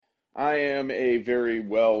I am a very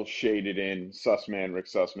well shaded in Sussman, Rick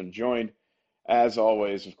Sussman, joined, as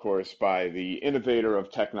always, of course, by the innovator of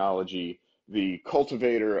technology, the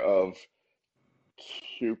cultivator of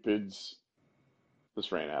Cupid's.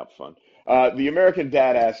 This ran out of fun. The American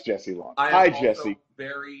dad-ass Jesse Long. I am Hi, also Jesse.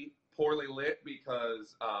 very poorly lit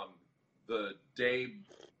because the day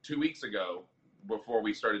 2 weeks ago, before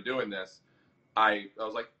we started doing this, I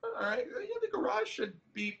was like, all right, yeah, the garage should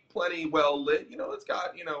be plenty well lit. It's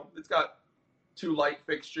got two light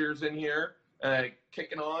fixtures in here,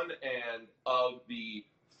 kicking on, and of the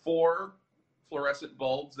four fluorescent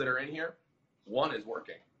bulbs that are in here, one is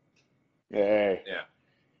working. Hey, Yeah.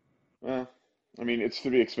 well, I mean, it's to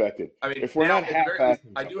be expected. I mean, If we're now not at the very least,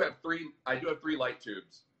 half-assing I do something. have three. I do have three light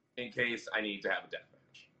tubes in case I need to have a death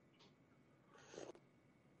match.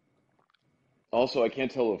 Also, I can't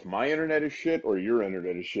tell if my internet is shit or your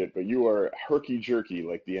internet is shit, but you are herky-jerky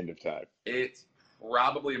like the end of time. It's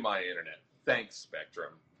probably my internet. Thanks,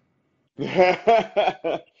 Spectrum.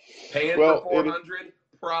 Paying for Well, it is. 400,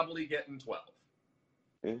 probably getting 12.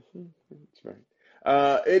 That's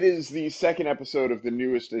right. It is the second episode of the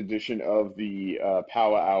newest edition of the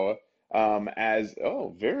Power Hour. As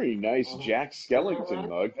oh, very nice Jack Skellington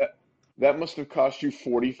mug. That must have cost you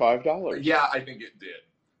 $45. Yeah, I think it did.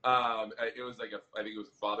 It was I think it was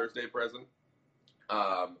a Father's Day present.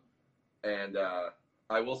 Um, and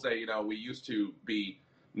I will say, we used to be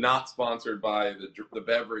not sponsored by the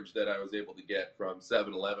beverage that I was able to get from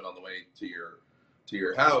 7-Eleven on the way to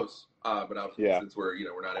your house. But obviously, Yeah. since we're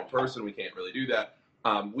not in person, we can't really do that.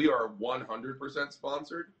 We are 100%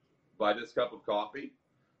 sponsored by this cup of coffee,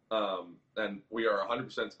 and we are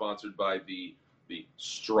 100% sponsored by the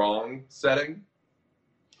strong setting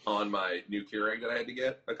on my new Keurig that I had to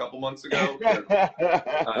get a couple months ago because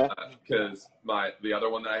the other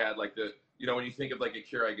one that I had, like when you think of like a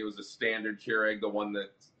Keurig, it was a standard Keurig, the one that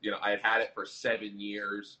I had it for 7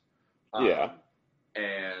 years, um, Yeah.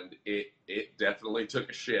 and it definitely took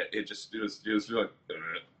a shit. It was like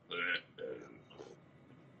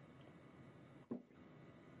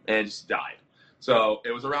and just died. So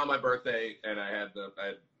it was around my birthday, and I had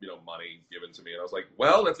money given to me, and I was like,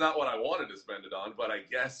 well, that's not what I wanted to spend it on, but I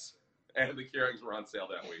guess. And the Keurigs were on sale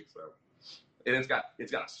that week, so and it's got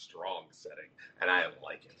a strong setting, and I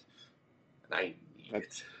like it, and I need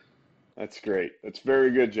That's it. that's great. That's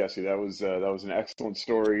very good, Jesse. That was an excellent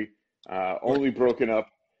story. Only broken up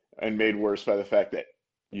and made worse by the fact that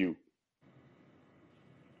you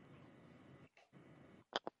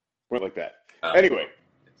went like that. Anyway,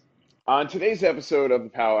 on today's episode of the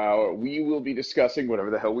Pow Hour, we will be discussing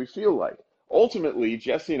whatever the hell we feel like. Ultimately,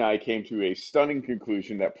 Jesse and I came to a stunning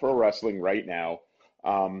conclusion that pro wrestling right now,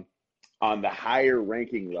 um, on the higher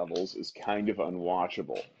ranking levels, is kind of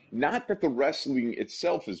unwatchable. Not that the wrestling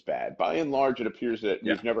itself is bad. By and large, it appears that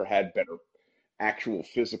Yeah, we've never had better actual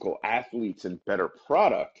physical athletes and better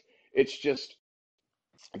product. It's just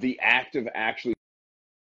the act of actually,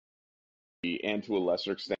 and to a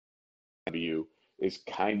lesser extent, W is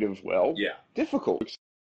kind of, well, yeah. difficult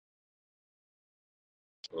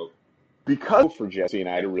Well, because for Jesse and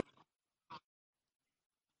I to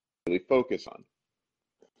really focus on.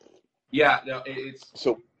 yeah. No, it's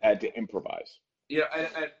So I had to improvise. yeah,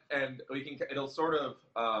 and we can. It'll sort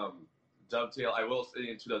of dovetail. I will say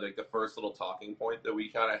into the first little talking point that we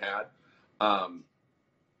kind of had. Um,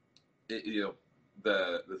 the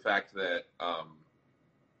fact that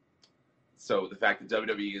the fact that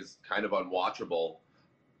WWE is kind of unwatchable,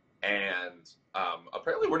 and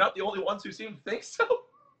apparently we're not the only ones who seem to think so.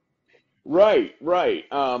 Right, right.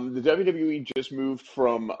 The WWE just moved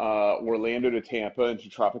from Orlando to Tampa into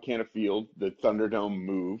Tropicana Field. The Thunderdome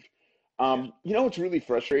moved. Yeah. What's really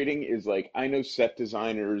frustrating is like I know set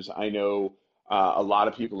designers, I know a lot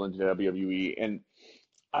of people in WWE, and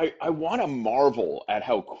I want to marvel at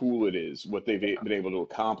how cool it is what they've been able to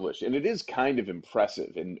accomplish. And it is kind of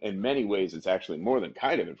impressive. In many ways, it's actually more than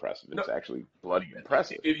kind of impressive. No, It's actually bloody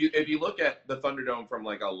impressive. if you look at the Thunderdome from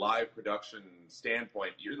like a live production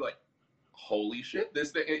standpoint, you're like, holy shit,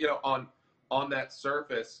 this thing, on that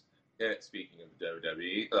surface. Speaking of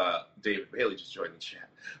WWE, David Bailey just joined the chat.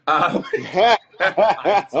 I'm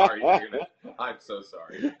sorry, David. I'm so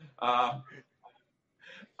sorry.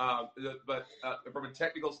 But from a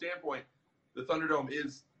technical standpoint, the Thunderdome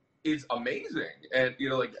is amazing, and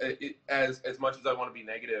as much as I want to be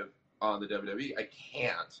negative on the WWE, I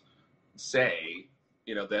can't say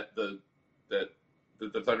that that the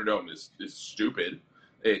Thunderdome is stupid.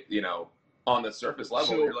 On the surface level,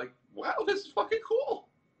 So you're like, wow, this is fucking cool.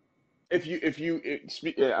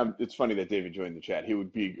 it's funny that David joined the chat. It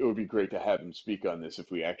would be great to have him speak on this if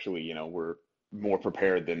we actually, were more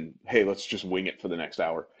prepared than, hey, let's just wing it for the next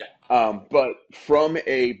hour. Yeah. But from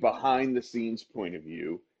a behind the scenes point of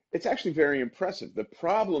view, it's actually very impressive. The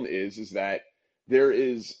problem is that there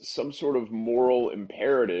is some sort of moral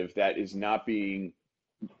imperative that is not being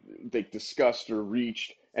like discussed or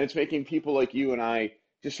reached, and it's making people like you and I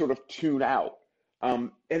just sort of tune out.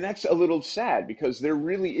 And that's a little sad because there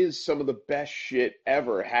really is some of the best shit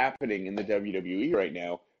ever happening in the WWE right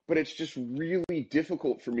now, but it's just really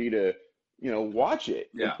difficult for me to, watch it.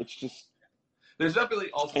 Yeah. It's just There's definitely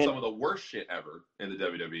also and some of the worst shit ever in the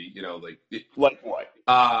WWE. like what?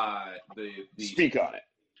 The Speak on it.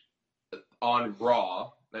 on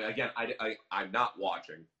Raw. Again, I'm not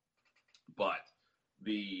watching, but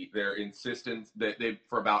their insistence that they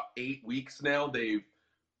for about 8 weeks now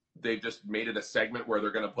they've just made it a segment where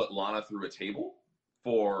they're going to put Lana through a table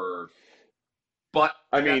for. But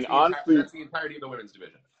I mean, honestly, that's the entirety of the women's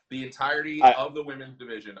division. The entirety I, of the women's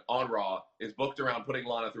division on Raw is booked around putting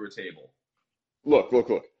Lana through a table. look.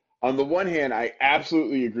 On the one hand, I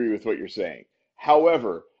absolutely agree with what you're saying.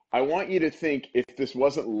 However, I want you to think if this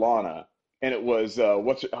wasn't Lana and it was I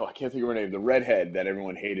can't think of her name, the redhead that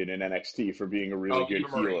everyone hated in NXT for being a really good Eva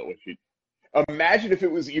heel Marie. at what she. Imagine if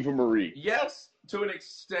it was Eva Marie. Yes, to an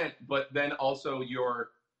extent, but then also your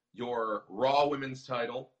Raw Women's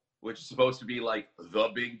title, which is supposed to be like the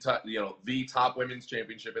the top women's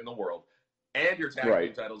championship in the world, and your tag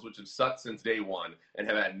team titles, which have sucked since day one and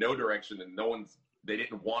have had no direction, and they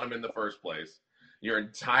didn't want them in the first place. Your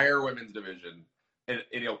entire women's division, and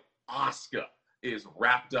Asuka is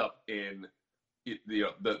wrapped up in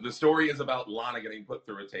the story is about Lana getting put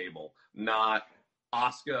through a table, not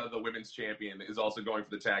Asuka, the women's champion, is also going for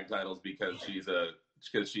the tag titles because she's a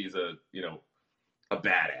a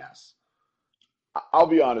badass. I'll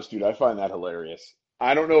be honest, dude. I find that hilarious.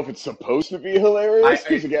 I don't know if it's supposed to be hilarious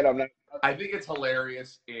because again, I'm not. I think it's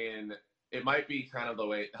hilarious it might be kind of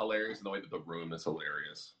hilarious in the way that the room is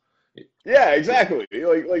hilarious. Yeah, exactly.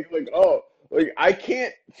 Like I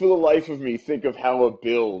can't for the life of me think of how a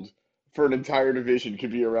build for an entire division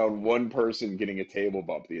could be around one person getting a table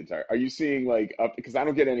bump the entire. Are you seeing like up because I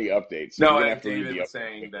don't get any updates. So No, have to read David the was updates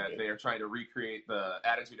saying that they are trying to recreate the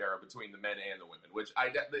Attitude Era between the men and the women, which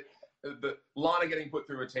the Lana getting put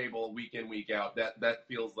through a table week in week out that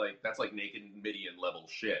feels like that's like naked Midian level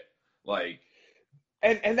shit. Like,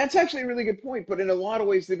 and that's actually a really good point. But in a lot of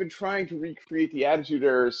ways, they've been trying to recreate the Attitude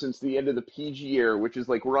Era since the end of the PG era, which is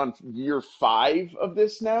like we're on year 5 of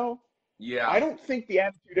this now. yeah, I don't think the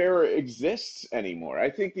Attitude Era exists anymore. I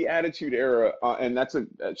think the Attitude Era, and that's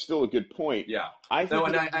still a good point. yeah. I think No,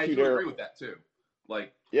 and the I Attitude do Era, agree with that too.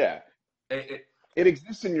 Like, yeah, it it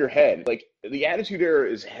exists in your head. Like the Attitude Era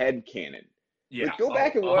is head canon. yeah, Like go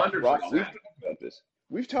back and watch Raw. 100%. We've talked about this.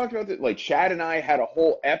 We've talked about that. Like Chad and I had a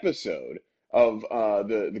whole episode of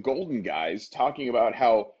the Golden Guys talking about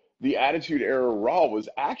how the Attitude Era Raw was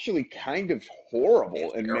actually kind of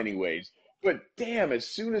horrible in many ways. But damn, as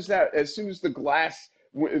soon as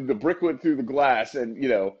the brick went through the glass, and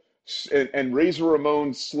and Razor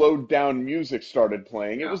Ramon's slowed down music started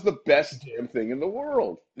playing, it was the best damn thing in the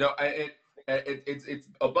world. No, it's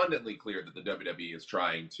abundantly clear that the WWE is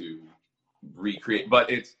trying to recreate,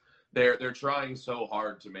 but they're trying so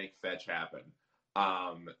hard to make fetch happen,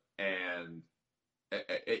 and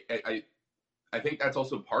I think that's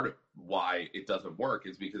also part of why it doesn't work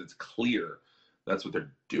is because it's clear that's what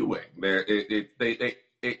they're doing.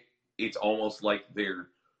 It's almost like they're.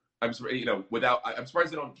 I'm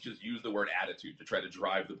surprised they don't just use the word attitude to try to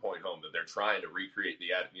drive the point home that they're trying to recreate the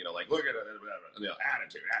like look at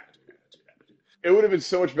attitude. It would have been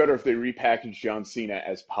so much better if they repackaged John Cena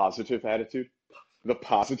as positive attitude, the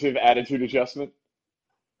positive attitude adjustment.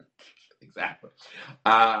 Exactly.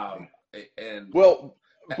 And well,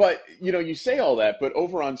 but you say all that, but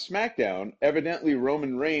over on SmackDown, evidently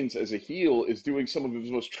Roman Reigns as a heel is doing some of his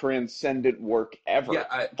most transcendent work ever,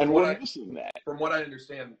 and we're missing that. From what I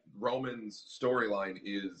understand, Roman's storyline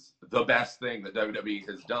is the best thing that WWE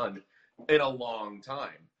has done in a long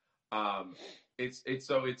time. But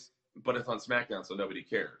it's on SmackDown, so nobody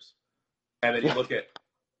cares. And then you look at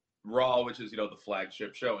Raw, which is the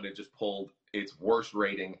flagship show, and it just pulled its worst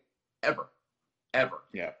rating ever.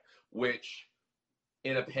 Yeah. Which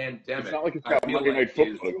in a pandemic, it's not like it's got Monday Night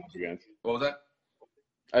Football to go up against. What was that?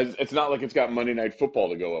 It's not like it's got Monday Night Football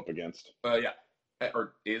to go up against. Yeah.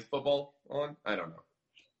 Or is football on? I don't know.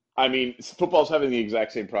 I mean, football's having the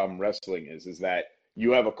exact same problem wrestling is that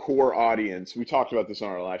you have a core audience. We talked about this on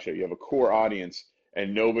our last show. You have a core audience,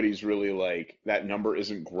 and nobody's really like, that number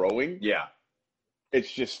isn't growing. Yeah.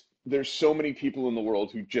 It's just, there's so many people in the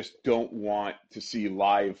world who just don't want to see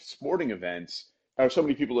live sporting events or so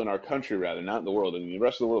many people in our country, rather, not in the world. In the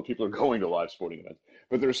rest of the world, people are going to live sporting events.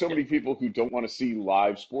 But there are so Yeah, many people who don't want to see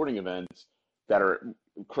live sporting events that are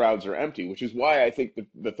crowds are empty, which is why I think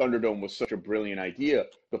the Thunderdome was such a brilliant idea.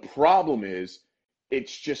 The problem is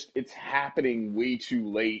it's happening way too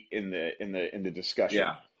late in the discussion.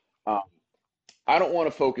 yeah, Um, I don't want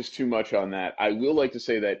to focus too much on that. I will like to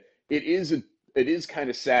say that it is kind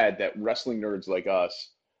of sad that wrestling nerds like us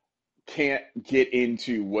can't get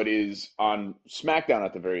into what is on SmackDown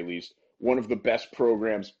at the very least one of the best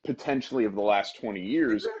programs potentially of the last 20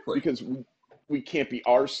 years exactly. because we can't be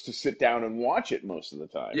arsed to sit down and watch it most of the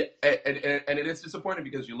time. Yeah, and it is disappointing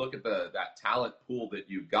because you look at that talent pool that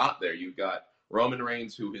you got there. You've got Roman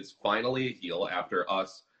Reigns, who is finally a heel after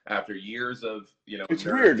years of It's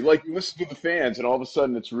nerds. weird. Like you listen to the fans and all of a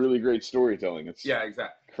sudden it's really great storytelling. It's Yeah,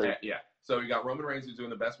 exactly. crazy. Yeah. So you got Roman Reigns who's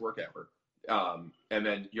doing the best work ever. And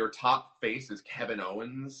then your top face is Kevin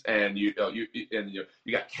Owens, and you got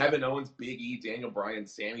Kevin Owens, Big E, Daniel Bryan,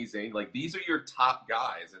 Sami Zayn. Like these are your top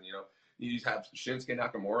guys, and you have Shinsuke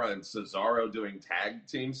Nakamura and Cesaro doing tag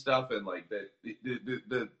team stuff, and like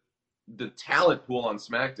the talent pool on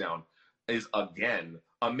SmackDown is again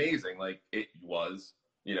amazing. Like it was,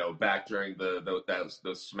 back during those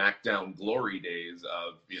SmackDown glory days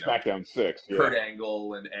of SmackDown 6, yeah. Kurt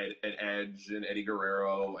Angle and Edge and Eddie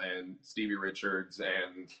Guerrero and Stevie Richards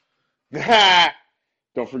and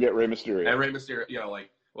Don't forget Rey Mysterio. Rey Mysterio.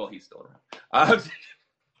 Well, he's still around.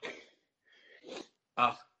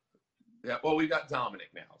 Yeah. Well, we've got Dominic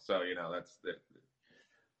now, so that's the.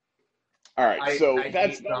 All right, so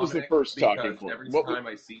that was the first talking point. Every time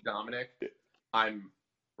I see Dominic, I'm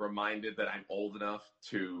reminded that I'm old enough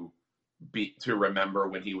to remember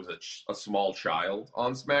when he was a small child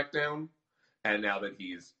on SmackDown, and now that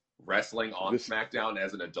he's wrestling on SmackDown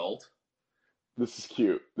as an adult. This is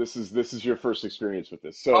cute. This is your first experience with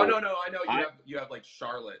this. So no, I know you have like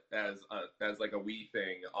Charlotte as like a wee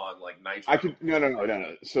thing on like Nitro. I could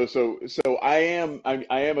no. So I am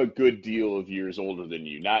a good deal of years older than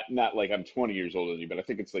you. Not like I'm 20 years older than you, but I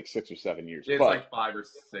think it's like 6 or 7 years. It's like 5 or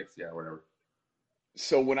 6, yeah, whatever.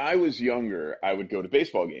 So when I was younger, I would go to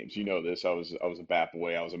baseball games. You know this. I was a bat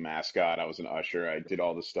boy. I was a mascot. I was an usher. I did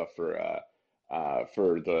all this stuff for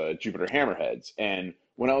the Jupiter Hammerheads. And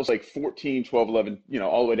when I was like 14, 12, 11,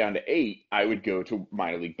 all the way down to 8, I would go to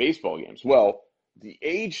minor league baseball games. Well, the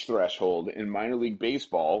age threshold in minor league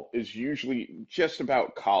baseball is usually just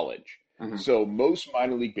about college. Mm-hmm. So most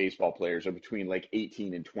minor league baseball players are between like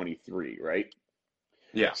 18 and 23, right?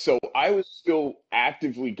 Yeah. So I was still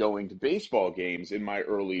actively going to baseball games in my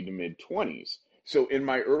early to mid 20s. So in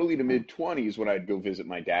my early to mid 20s, when I'd go visit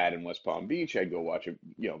my dad in West Palm Beach, I'd go watch a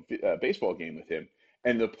baseball game with him,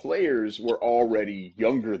 and the players were already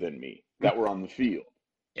younger than me that were on the field.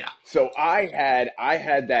 Yeah. So I had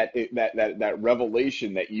that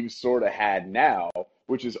revelation that you sort of had now,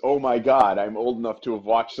 which is, oh my God, I'm old enough to have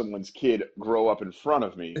watched someone's kid grow up in front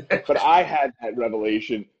of me. But I had that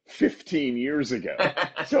revelation 15 years ago.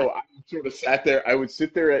 So I sort of sat there. I would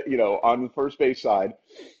sit there on the first base side.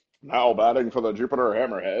 Now batting for the Jupiter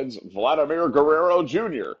Hammerheads, Vladimir Guerrero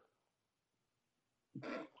Jr. It's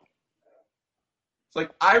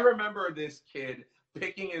like, I remember this kid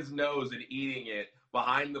picking his nose and eating it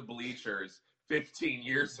behind the bleachers 15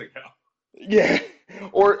 years ago. Yeah,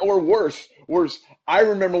 or worse. I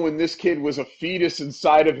remember when this kid was a fetus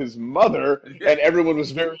inside of his mother, and everyone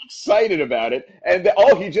was very excited about it. And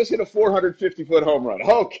he just hit a 450-foot home run.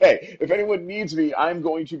 Okay, if anyone needs me, I'm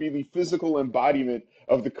going to be the physical embodiment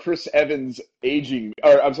of the Chris Evans aging,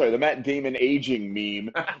 or I'm sorry, the Matt Damon aging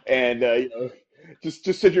meme, and just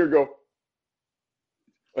sit here and go.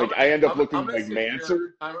 I end up looking like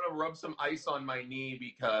Manser. I'm gonna rub some ice on my knee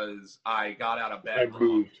because I got out of bed. I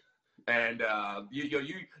moved. And you go.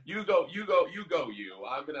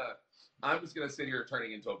 I'm just gonna sit here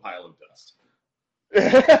turning into a pile of dust.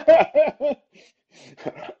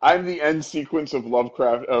 I'm the end sequence of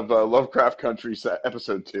Lovecraft Country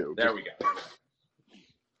episode 2. There we go.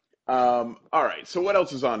 All right. So what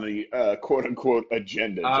else is on the quote unquote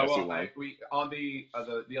agenda, Jesse? We on the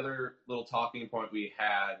other little talking point we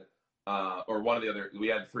had, or one of the other, we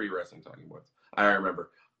had 3 wrestling talking points. I remember.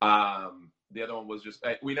 The other one was just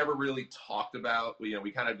we never really talked about.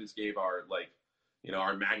 We kind of just gave our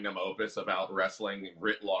our magnum opus about wrestling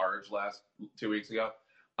writ large last 2 weeks ago.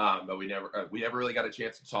 But we never really got a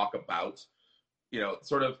chance to talk about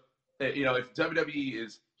sort of if WWE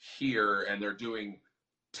is here and they're doing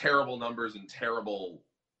terrible numbers and terrible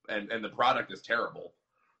and the product is terrible.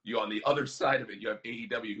 On the other side of it, you have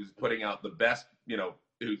AEW who's putting out the best,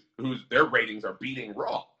 whose their ratings are beating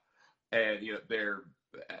Raw, and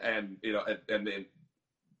then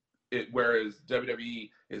whereas WWE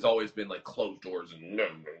has always been like closed doors and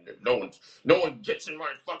no one gets in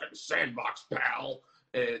my fucking sandbox, pal.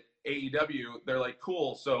 At AEW, they're like,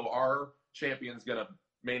 cool. So our champion's gonna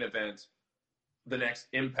main event the next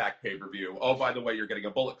Impact pay-per-view. Oh, by the way, you're getting a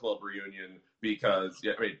Bullet Club reunion because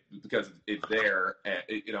it's there. And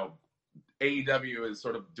AEW is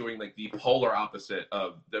sort of doing like the polar opposite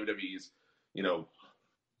of WWE's,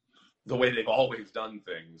 the way they've always done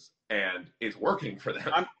things, and it's working for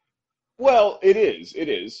them. Well, it is,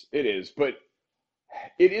 but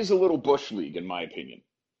it is a little Bush League, in my opinion.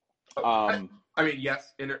 I mean,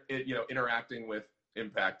 yes, interacting with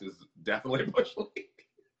Impact is definitely Bush League.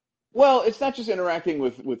 Well, it's not just interacting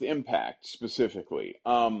with Impact specifically.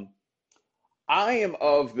 I am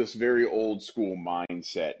of this very old school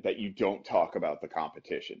mindset that you don't talk about the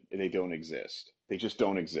competition. They don't exist. They just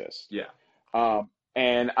don't exist. Yeah.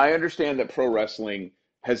 And I understand that pro wrestling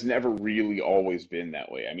has never really always been that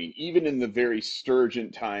way. I mean, even in the very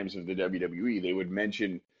sturgeon times of the WWE, they would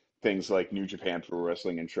mention things like New Japan Pro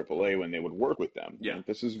Wrestling and AAA when they would work with them. Yeah.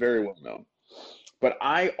 This is very well known. But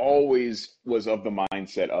I always was of the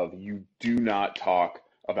mindset of you do not talk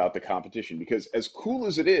about the competition, because as cool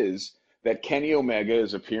as it is that Kenny Omega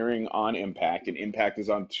is appearing on Impact, and Impact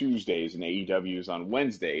is on Tuesdays and AEW is on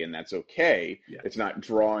Wednesday, and that's okay. Yeah. It's not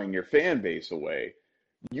drawing your fan base away.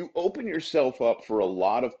 You open yourself up for a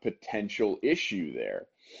lot of potential issue there.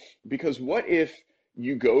 Because what if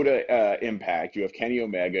you go to Impact, you have Kenny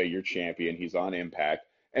Omega, your champion, he's on Impact,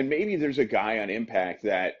 and maybe there's a guy on Impact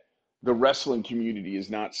that the wrestling community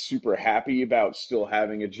is not super happy about still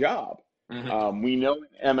having a job. Mm-hmm. We know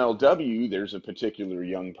in MLW, there's a particular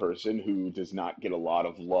young person who does not get a lot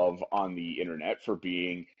of love on the internet for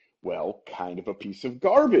being, well, kind of a piece of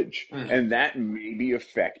garbage. Mm-hmm. And that may be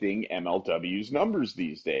affecting MLW's numbers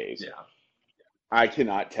these days. Yeah. I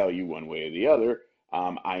cannot tell you one way or the other.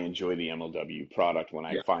 I enjoy the MLW product when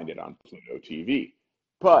I find it on Pluto TV.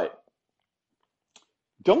 But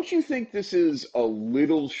don't you think this is a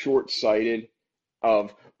little short-sighted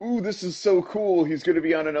of, ooh, this is so cool, he's going to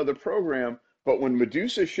be on another program, but when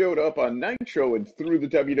Medusa showed up on Nitro and threw the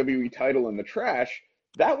WWE title in the trash,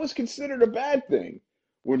 that was considered a bad thing.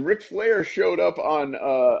 When Ric Flair showed up on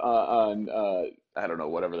I don't know,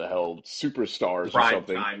 whatever the hell, Superstars or Prime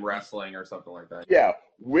something. Time Wrestling or something like that. Yeah,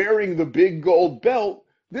 wearing the big gold belt,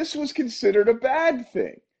 this was considered a bad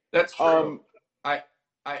thing. That's true. I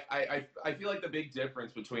feel like the big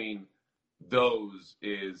difference between those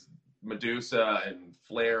is Medusa and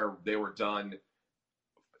Flair, they were done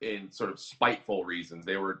in sort of spiteful reasons.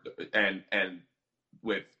 They were, and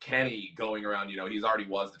with Kenny going around, he's already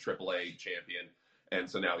was the AAA champion, and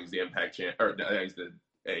so now he's the Impact champion, or he's the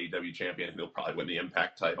AEW champion, and he'll probably win the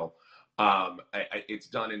Impact title. It's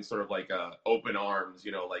done in sort of like open arms,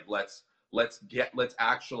 like let's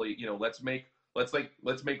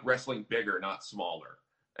make wrestling bigger, not smaller.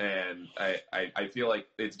 And I feel like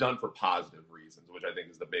it's done for positive reasons, which I think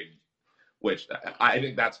is which I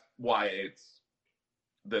think that's why it's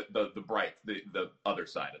the other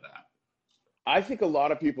side of that. I think a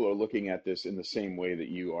lot of people are looking at this in the same way that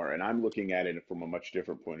you are, and I'm looking at it from a much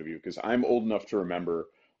different point of view, because I'm old enough to remember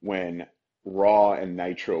when Raw and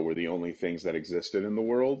Nitro were the only things that existed in the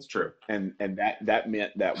world. It's true. And that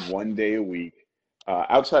meant that one day a week,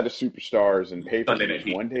 outside of Superstars and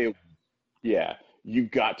pay-per-views, one day a week, yeah, you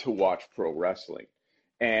got to watch pro wrestling.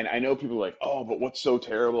 And I know people are like, oh, but what's so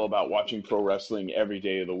terrible about watching pro wrestling every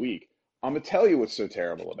day of the week? I'm going to tell you what's so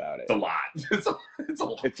terrible about it. It's a lot. It's a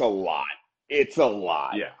lot. It's a lot. It's a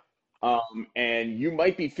lot. Yeah. And you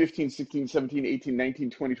might be 15, 16, 17, 18,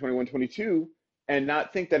 19, 20, 21, 22 and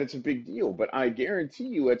not think that it's a big deal. But I guarantee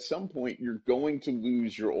you at some point you're going to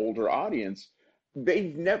lose your older audience.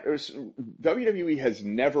 WWE has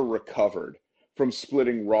never recovered from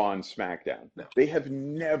splitting Raw and SmackDown. No. They have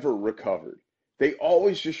never recovered. They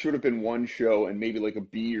always just should have been one show and maybe like a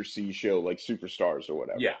B or C show like Superstars or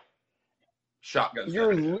whatever. Yeah.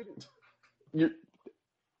 Shotgun.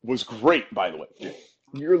 Was great, by the way.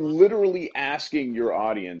 You're literally asking your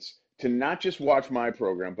audience to not just watch my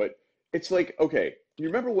program, but it's like, okay, you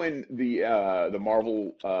remember when the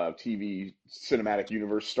Marvel TV cinematic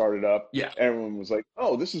universe started up? Yeah. Everyone was like,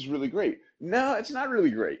 oh, this is really great. No, it's not really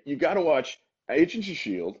great. You got to watch Agents of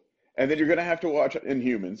S.H.I.E.L.D., and then you're going to have to watch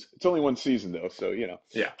Inhumans. It's only one season, though, so, Yeah.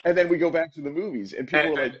 And then we go back to the movies, and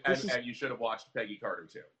people are like, and you should have watched Peggy Carter,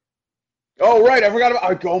 too. Oh, right. I forgot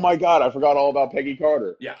about, oh my God, I forgot all about Peggy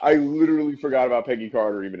Carter. Yeah. I literally forgot about Peggy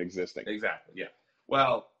Carter even existing. Exactly, yeah.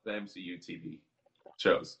 Well, the MCU TV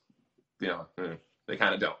shows, they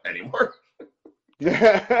kind of don't anymore.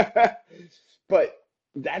 But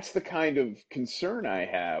that's the kind of concern I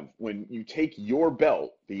have when you take your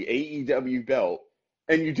belt, the AEW belt,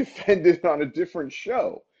 and you defend it on a different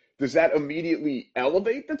show. Does that immediately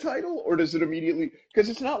elevate the title, or does it immediately? Because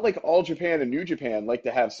it's not like All Japan and New Japan like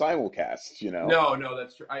to have simulcasts, you know? No, no,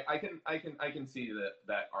 that's true. I can see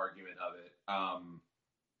that argument of it.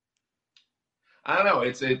 I don't know.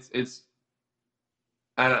 It's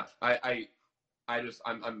I don't know. I just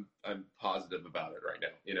I'm positive about it right now.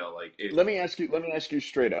 You know, like it. Let me ask you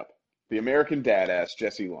straight up. The American Dad asked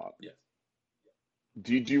Jesse Long, Yes,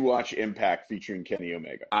 did you watch Impact featuring Kenny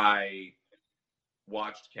Omega? I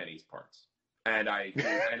watched Kenny's parts, and I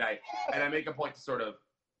make a point to sort of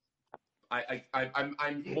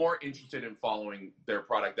I'm more interested in following their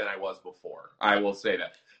product than I was before. I will say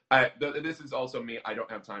that. This is also me. I don't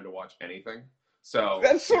have time to watch anything. So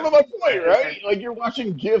That's sort of my point, right? Like you're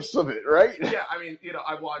watching gifs of it, right? yeah, I mean,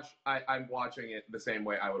 I'm watching it the same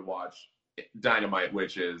way I would watch Dynamite,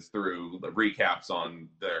 which is through the recaps on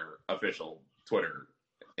their official Twitter.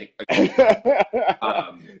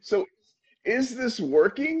 So is this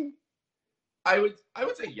working? I would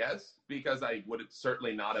say yes, because I would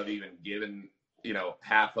certainly not have even given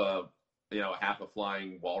half a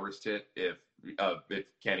flying walrus tit if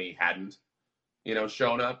Kenny hadn't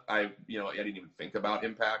shown up. I didn't even think about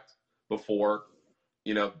Impact before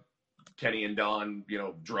Kenny and Don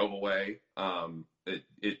drove away.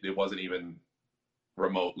 It wasn't even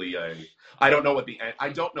remotely I don't know what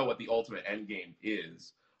the ultimate end game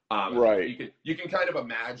is. Right. You can kind of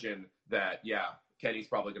imagine that, yeah, Kenny's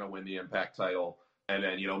probably going to win the Impact title, and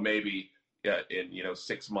then maybe in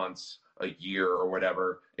 6 months, a year or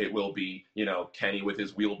whatever, it will be Kenny with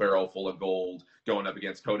his wheelbarrow full of gold going up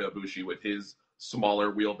against Kota Ibushi with his smaller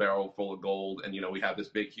wheelbarrow full of gold, and we have this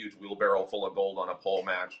big huge wheelbarrow full of gold on a pole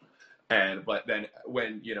match. But then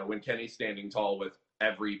when Kenny's standing tall with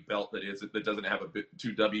every belt that doesn't have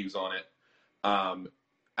two W's on it, I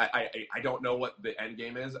don't know what the end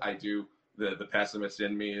game is. I do. The pessimist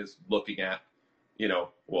in me is looking at,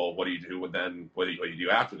 well, what do you do with then? What do you do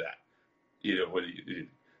after that? What do you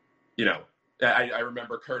do? I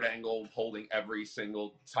remember Kurt Angle holding every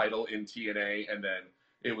single title in TNA, and then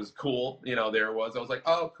it was cool. There it was. I was like,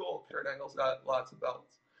 oh, cool. Kurt Angle's got lots of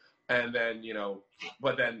belts. And then,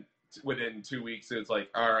 but then within 2 weeks, it's like,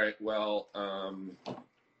 all right, well,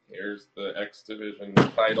 here's the X Division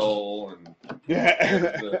title, and here's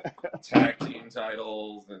the tag team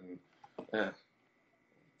titles, and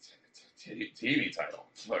TV title.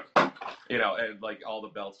 Look, and like all the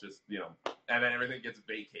belts just, and then everything gets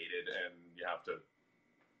vacated, and you have to.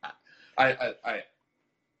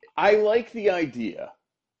 I like the idea.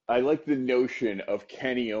 I like the notion of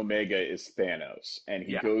Kenny Omega is Thanos, and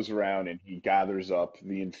he goes around and he gathers up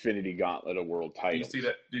the Infinity Gauntlet of world titles.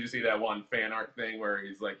 Did you see that one fan art thing where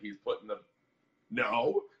he's putting the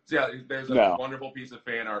no? So yeah, there's a wonderful piece of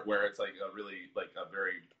fan art where it's like a really a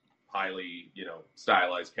very highly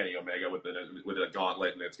stylized Kenny Omega with a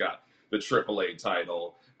gauntlet, and it's got the AAA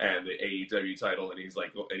title and the AEW title, and he's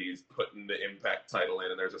putting the Impact title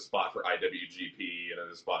in, and there's a spot for IWGP and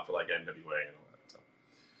there's a spot for NWA and all that stuff.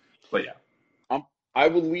 But yeah, I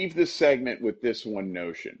will leave this segment with this one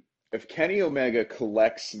notion: if Kenny Omega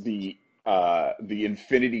collects the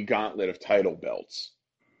Infinity Gauntlet of title belts,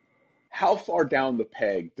 how far down the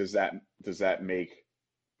peg does that make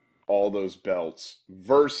all those belts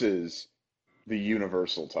versus the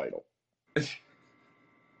Universal title?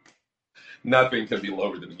 Nothing can be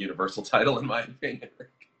lower than the Universal title, in my opinion.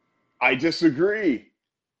 I disagree.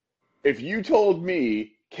 If you told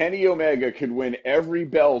me Kenny Omega could win every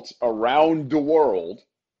belt around the world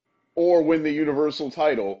or win the Universal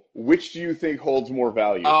title, which do you think holds more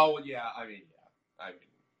value? Oh, yeah. I mean,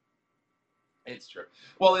 it's true.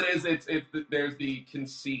 Well, it is. There's the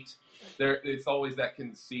conceit. It's always that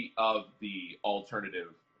conceit of the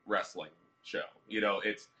alternative wrestling show.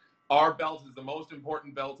 It's our belt is the most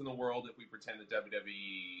important belt in the world if we pretend that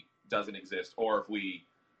WWE doesn't exist, or if we,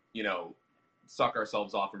 suck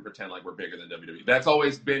ourselves off and pretend like we're bigger than WWE. That's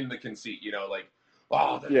always been the conceit.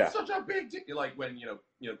 Oh, that's such a big deal. Like when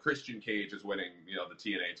Christian Cage is winning the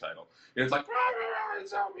TNA title. It's like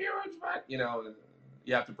it's so huge, but you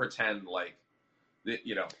have to pretend like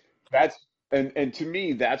That's and to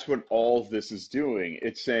me that's what all this is doing.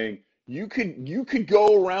 It's saying you could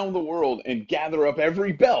go around the world and gather up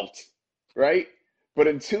every belt, right? But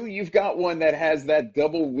until you've got one that has that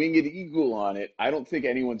double winged eagle on it, I don't think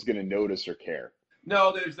anyone's going to notice or care.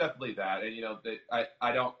 No, there's definitely that, and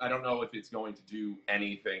I don't know if it's going to do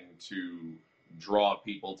anything to draw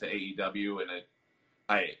people to AEW, and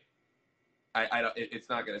it's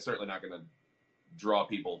certainly not gonna draw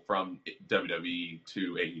people from WWE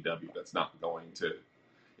to AEW. That's not going to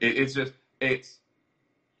it's just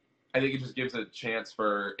I think it just gives a chance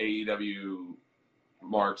for AEW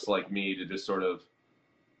marks like me to just sort of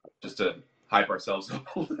just to hype ourselves up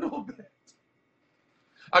a little bit.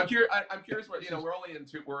 I'm curious where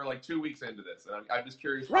we're like 2 weeks into this, and I'm just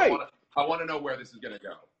curious. Right. I want to know where this is going to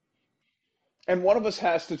go. And one of us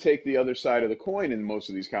has to take the other side of the coin in most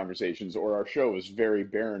of these conversations, or our show is very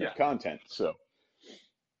barren of content. So,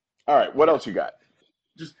 all right, what else you got?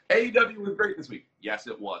 Just AEW was great this week. Yes,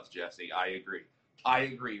 it was, Jesse. I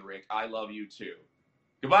agree, Rick. I love you too.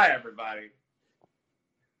 Goodbye, everybody.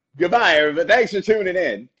 Goodbye, everybody. Thanks for tuning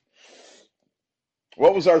in.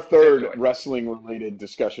 What was our third wrestling-related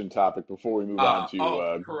discussion topic before we move on to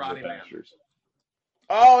Karate Man?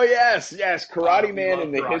 Oh yes, Karate Man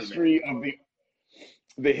and the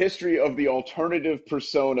history of the alternative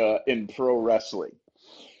persona in pro wrestling.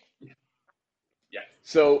 Yeah.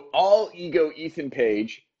 So all ego Ethan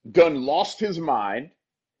Page done lost his mind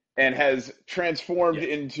and has transformed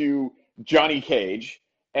into Johnny Cage,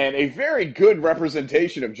 and a very good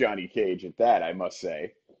representation of Johnny Cage at that, I must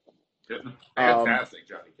say. Fantastic,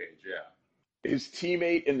 Johnny Cage, yeah. His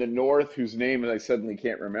teammate in the North, whose name I suddenly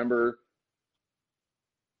can't remember.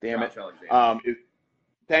 Damn it.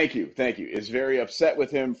 Thank you, is very upset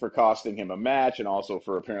with him for costing him a match and also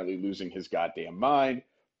for apparently losing his goddamn mind.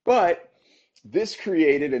 But this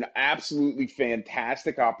created an absolutely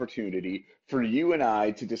fantastic opportunity for you and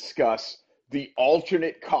I to discuss the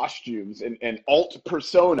alternate costumes and alt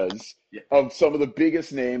personas of some of the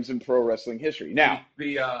biggest names in pro wrestling history. Now,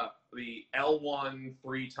 the L1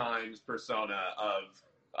 3 times persona of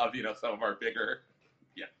some of our bigger.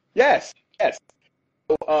 Yes.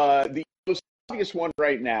 So, the most obvious one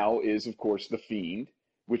right now is, of course, The Fiend,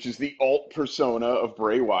 which is the alt persona of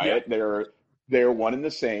Bray Wyatt. Yeah. They're one and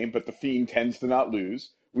the same, but The Fiend tends to not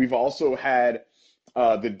lose. We've also had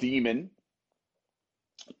the Demon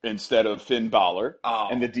instead of Finn Balor,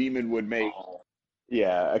 and the Demon would make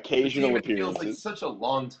occasional appearances. Feels like such a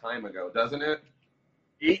long time ago, doesn't it?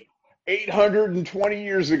 820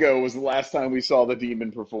 years ago was the last time we saw the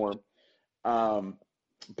Demon perform.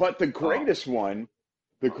 But the greatest one,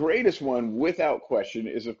 without question,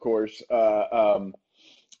 is, of course, I'm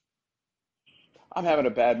having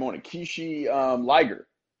a bad morning. Kishin Liger.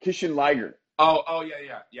 Oh,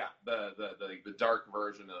 yeah. The dark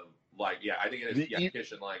version of I think it is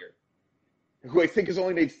Kishin Liger. Who I think has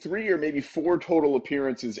only made 3 or maybe 4 total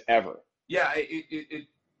appearances ever. Yeah,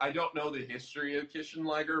 I don't know the history of Kishin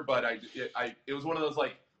Liger, but it was one of those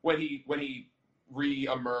when he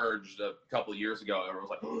re-emerged a couple of years ago, everyone was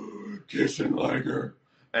like, oh, Kishin Liger.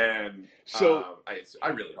 And so I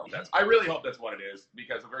really hope that's what it is,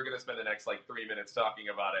 because we're gonna spend the next 3 minutes talking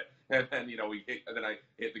about it, and then then I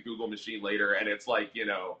hit the Google machine later, and it's and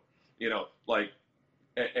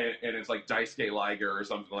it's like Daisuke Liger or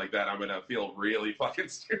something like that. I'm gonna feel really fucking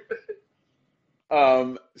stupid.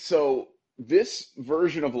 So this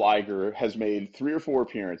version of Liger has made 3 or 4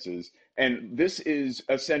 appearances, and this is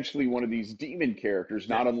essentially one of these demon characters,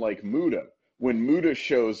 not unlike Muta. When Muta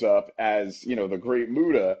shows up as, the great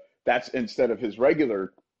Muta, that's instead of his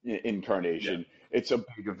regular incarnation, it's a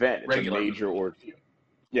big event. It's a major ordeal.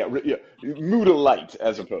 Yeah, Muta Light,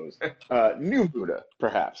 as opposed. New Muta,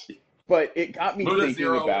 perhaps. But it got me Muta thinking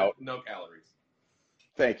Zero about... No calories.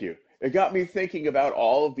 Thank you. It got me thinking about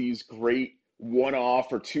all of these great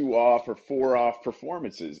 1-off or 2-off or 4-off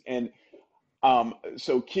performances. And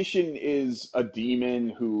so Kishin is a demon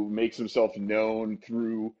who makes himself known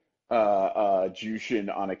through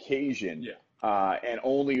Jushin on occasion, and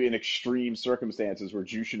only in extreme circumstances where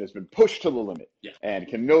Jushin has been pushed to the limit and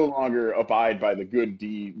can no longer abide by the good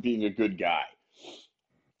deed, being a good guy.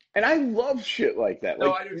 And I love shit like that.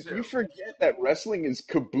 No, I do too. You forget that wrestling is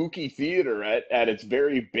kabuki theater at its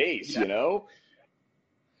very base, No,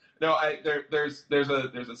 there's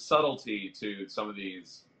a subtlety to some of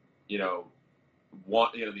these,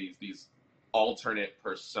 these alternate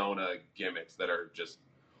persona gimmicks that are just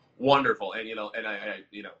wonderful. And I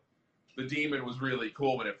the Demon was really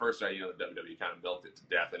cool when it first started. The WWE kind of milked it to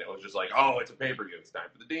death, and it was just like, oh, it's a pay-per-view, it's time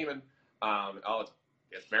for the Demon.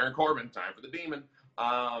 It's Baron Corbin, time for the Demon.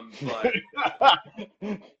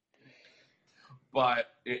 But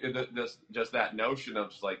just that notion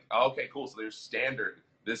of just okay, cool. So there's standard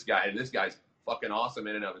this guy, and this guy's fucking awesome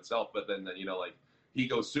in and of itself. But then he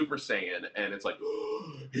goes Super Saiyan, and it's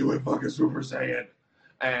he went fucking Super Saiyan.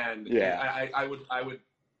 And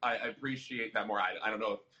I appreciate that more. I don't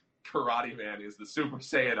know if Karate Man is the Super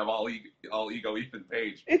Saiyan of all ego Ethan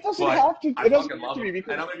Page. It doesn't have to. I fucking love him.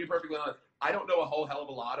 And I'm gonna be perfectly honest. I don't know a whole hell of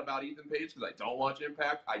a lot about Ethan Page because I don't watch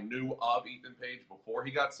Impact. I knew of Ethan Page before he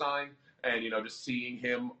got signed, and just seeing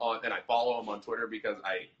him and I follow him on Twitter because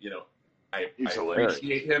I He's hilarious.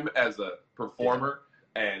 appreciate him as a performer,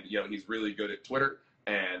 and he's really good at Twitter,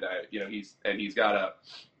 and he's got a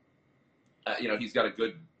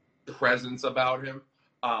good presence about him.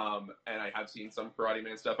 And I have seen some Karate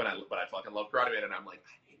Man stuff, but I fucking love Karate Man, and I'm like,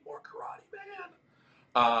 I need more Karate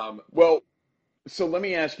Man. Well, so let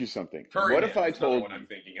me ask you something. Curry What Man if I is another told one I'm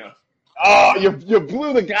thinking of. Oh, you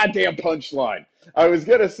blew the goddamn punchline. I was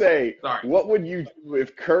gonna say, Sorry. what would you do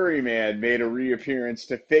if Curry Man made a reappearance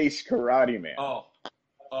to face Karate Man? Oh,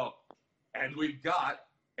 and we've got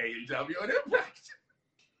AEW and Impact.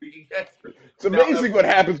 It's amazing what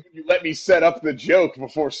happens when you let me set up the joke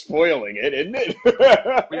before spoiling it, isn't it?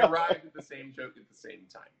 We arrived at the same joke at the same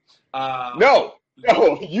time. No,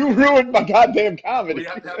 you ruined my goddamn comedy. We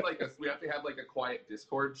have to have like a quiet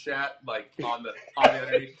Discord chat like on the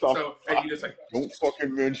underneath. So and you just like, don't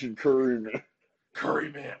fucking mention Curry Man.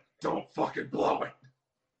 Curry Man, don't fucking blow it.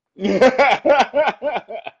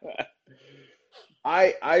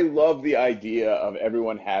 I love the idea of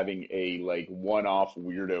everyone having a like one-off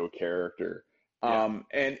weirdo character. And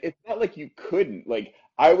it's not like you couldn't. Like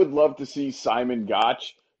I would love to see Simon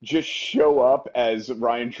Gotch just show up as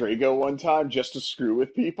Ryan Drago one time just to screw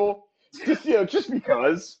with people. Just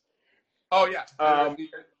because. Oh yeah.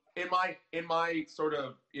 In my sort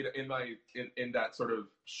of in that sort of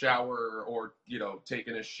shower or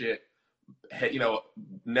taking a shit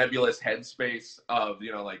nebulous headspace of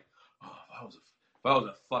like, oh, if I was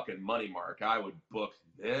a fucking money mark, I would book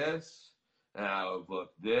this, and I would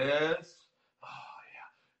book this. Oh, yeah.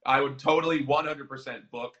 I would totally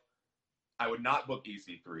 100% book. I would not book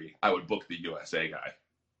EC3. I would book the USA guy.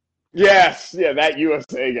 Yes, yeah, that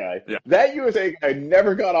USA guy. Yeah. That USA guy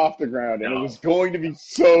never got off the ground, and it was going to be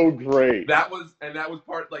so great. That was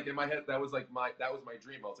part, like, in my head, that was my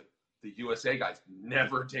dream. I was like, the USA guys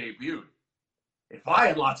never debuted. If I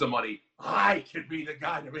had lots of money, I could be the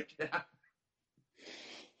guy to make it happen.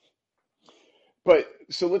 But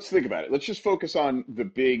so let's think about it. Let's just focus on the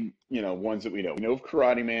big, ones that we know. We know of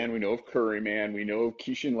Karate Man, we know of Curry Man, we know of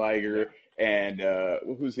Kishin Liger, and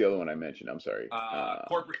who's the other one I mentioned? I'm sorry.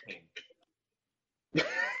 Corporate King.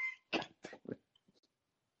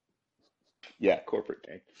 Yeah, Corporate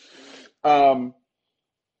King.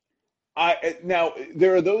 Now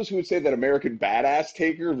there are those who would say that American Badass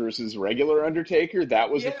Taker versus regular Undertaker, that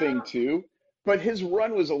was a thing too. But his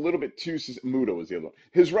run was a little bit too Muda was the other one.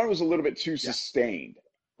 His run was a little bit too sustained.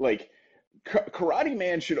 Like Karate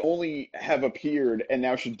Man should only have appeared and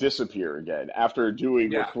now should disappear again after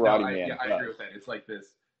doing what Karate Man does. I agree with that. It's like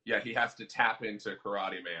this. Yeah, he has to tap into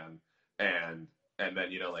Karate Man, and then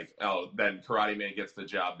then Karate Man gets the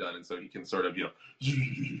job done, and so he can sort of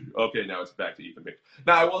okay, now it's back to Ethan Page.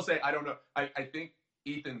 Now I will say I don't know. I think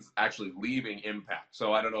Ethan's actually leaving Impact,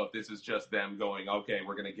 so I don't know if this is just them going, okay,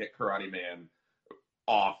 we're gonna get Karate Man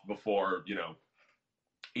off before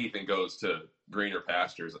Ethan goes to greener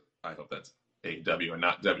pastures. I hope that's AEW and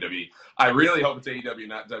not WWE. I really hope it's AEW,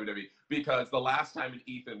 not WWE, because the last time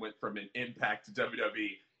Ethan went from an Impact to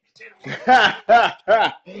WWE,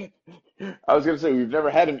 I was going to say, we've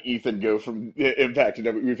never had an Ethan go from Impact to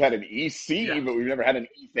WWE. We've had an EC, but we've never had an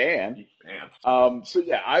Ethan. So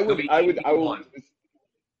yeah, I will. There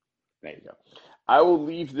you go. I will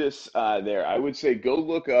leave this there. I would say go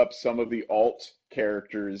look up some of the alt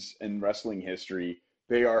characters in wrestling history.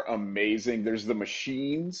 They are amazing. There's the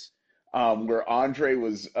Machines, where Andre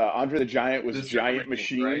the Giant was Giant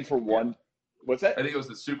Machine, right? For one. Yeah. What's that? I think it was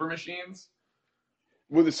the Super Machines.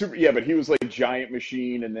 Well, but he was like Giant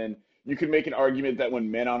Machine, and then you could make an argument that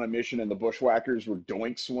when Men on a Mission and the Bushwhackers were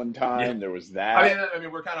Doinks one time, there was that. I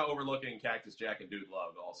mean, we're kind of overlooking Cactus Jack and Dude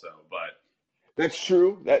Love also, but that's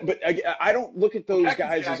true. But I don't look at those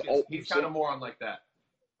guys as alt. He's kind of more on like that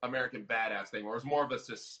American Badass thing, where it's more of a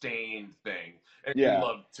sustained thing, and Dude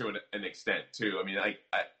Love to an extent too. I mean,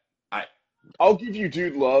 I'll give you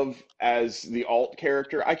Dude Love as the alt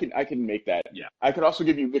character. I can make that. Yeah. I could also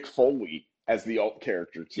give you Mick Foley as the alt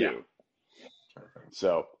character too. Yeah.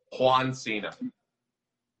 So Juan Cena.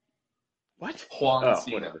 What? Juan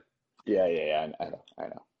Cena. Whatever. Yeah. I know.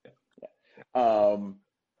 Yeah.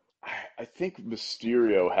 I think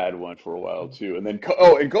Mysterio had one for a while too, and then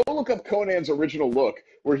and go look up Conan's original look,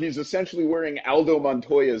 where he's essentially wearing Aldo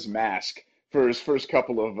Montoya's mask for his first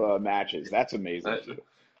couple of matches. That's amazing.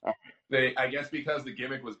 I guess because the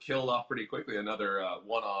gimmick was killed off pretty quickly, another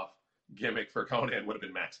one-off gimmick for Conan would have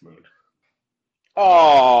been Max Moon.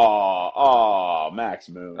 Oh, Max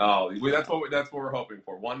Moon. Oh, that's what we're hoping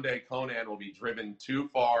for. One day Conan will be driven too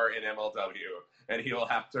far in MLW, and he will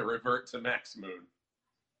have to revert to Max Moon.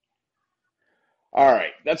 All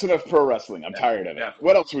right, that's enough pro wrestling. I'm Yeah, tired of it. definitely.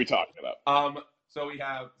 What else are we talking about? So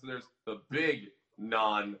there's the big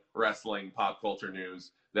non-wrestling pop culture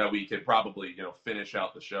news that we could probably, finish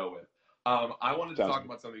out the show with. I wanted to Sounds talk good.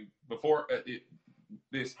 about something before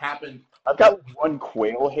this happened. I've got like one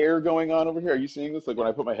quail hair going on over here. Are you seeing this? Like when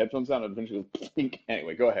I put my headphones on, it eventually goes pink.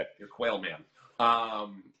 Anyway, go ahead. Your Quail Man.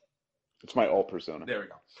 Um, It's my alt persona. there we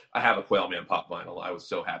go. I have a Quail Man pop vinyl. I was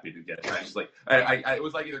so happy to get it. I just like, it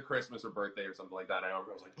was like either Christmas or birthday or something like that. I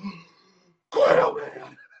was like, Quail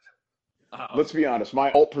Man. Let's be honest. My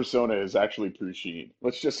alt persona is actually Pusheen.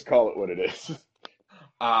 Let's just call it what it is.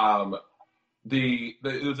 Um,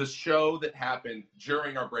 it was a show that happened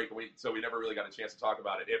during our break, so we never really got a chance to talk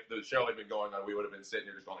about it. If the show had been going on, we would have been sitting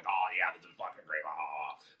here just going like, "Oh yeah, this is fucking great!"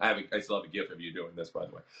 I still have a gif of you doing this, by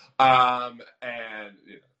the way.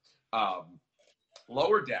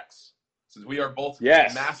 Lower Decks, since we are both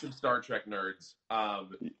Yes. massive Star Trek nerds,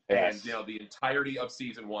 Yes. and the entirety of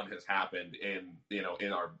season 1 has happened in the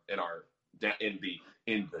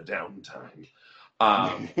downtime.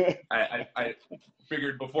 I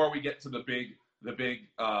figured before we get to the big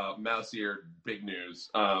mouse-eared big news,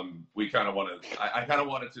 we kind of wanted. I kind of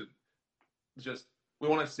wanted to just we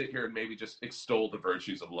want to sit here and maybe just extol the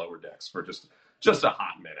virtues of Lower Decks for just a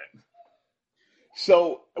hot minute.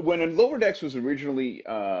 So when Lower Decks was originally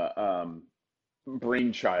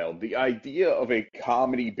brainchild, the idea of a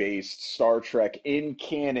comedy-based Star Trek in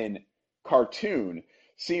canon cartoon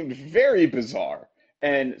seemed very bizarre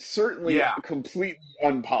and certainly Yeah, completely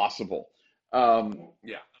impossible. Um,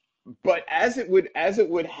 yeah. but as it would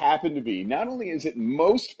happen to be, not only is it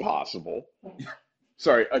most possible.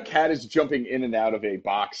 Sorry, a cat is jumping in and out of a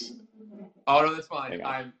box. Oh no, that's fine. Hang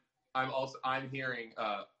on. I'm hearing.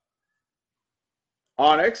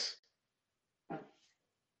 Onyx,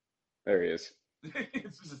 there he is.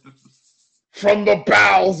 From the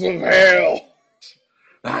bowels of hell.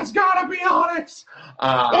 That's gotta be Onyx.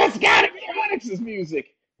 That's gotta be Onyx's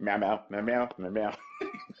music. Meow meow meow meow meow meow.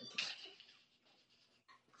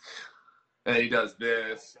 And he does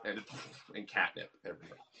this and catnip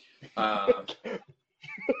everything.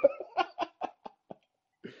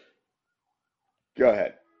 Go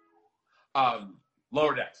ahead.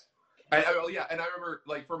 Lower Decks. Yeah, and I remember,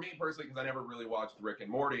 like, for me personally, because I never really watched Rick and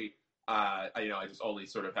Morty, I just only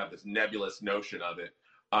sort of have this nebulous notion of it.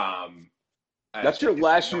 That's your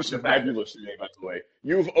last use of nebulous today, by the way.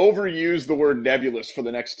 You've overused the word nebulous for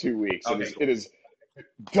the next 2 weeks. Okay, It is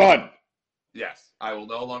done. Yes, I will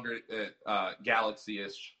no longer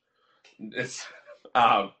galaxy-ish. It's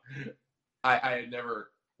I had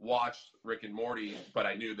never watched Rick and Morty, but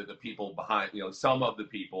I knew that the people behind, some of the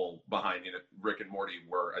people behind Rick and Morty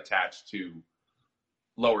were attached to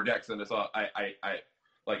Lower Decks, and so I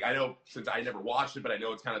know, since I never watched it, but I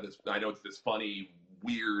know it's it's this funny,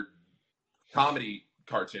 weird comedy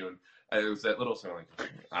cartoon. It was that little song,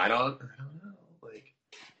 like, I don't know, like,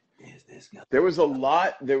 is this gonna... There was a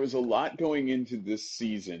lot going into this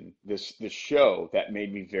season, this show that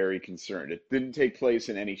made me very concerned. It didn't take place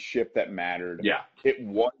in any ship that mattered. Yeah. It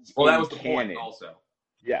was that in was the canon. point also.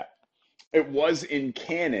 Yeah. It was in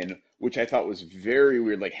canon, which I thought was very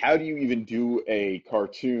weird. Like, how do you even do a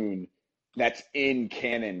cartoon that's in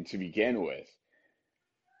canon to begin with?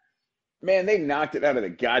 Man, they knocked it out of the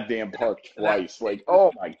goddamn park twice. Like,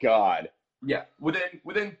 oh my God. Yeah.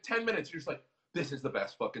 Within 10 minutes, you're just like, this is the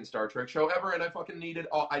best fucking Star Trek show ever, and I fucking need it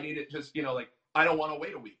all. I need it just, like, I don't want to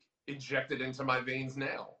wait a week. Inject it into my veins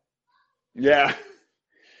now. Yeah.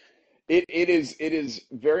 It is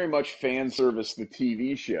very much fan service, the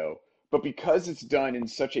TV show, but because it's done in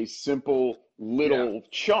such a simple little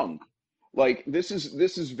chunk, like this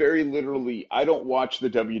is very literally, I don't watch the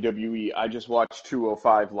WWE, I just watch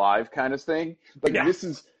 205 Live kind of thing. Like this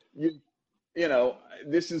is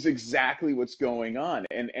this is exactly what's going on.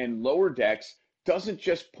 And Lower Decks doesn't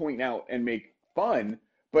just point out and make fun,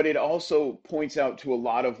 but it also points out to a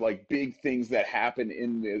lot of like big things that happen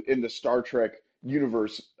in the Star Trek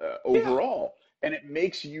universe overall. And it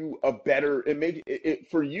makes you a better,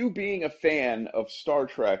 for you being a fan of Star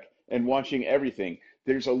Trek and watching everything,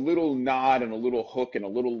 there's a little nod and a little hook and a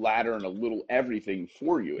little ladder and a little everything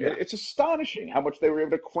for you. Yeah. It's astonishing how much they were able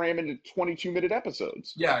to cram into 22-minute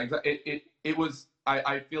episodes. Yeah, exactly. It was.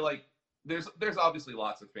 I feel like there's obviously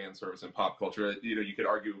lots of fan service in pop culture. You could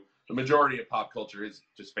argue the majority of pop culture is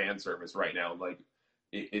just fan service right now. Like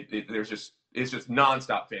it's just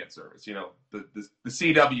nonstop fan service. The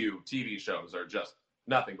CW TV shows are just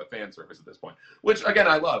nothing but fan service at this point, which again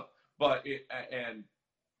I love. But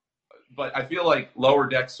I feel like Lower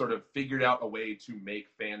Decks sort of figured out a way to make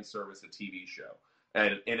fan service a TV show,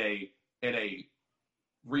 and in a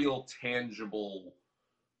real tangible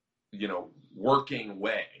working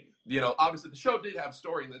way. Obviously the show did have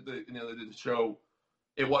story. The show,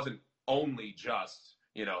 it wasn't only just,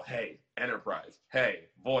 hey, Enterprise, hey,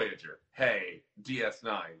 Voyager, hey,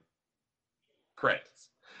 DS9, credits.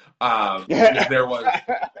 Yeah. There was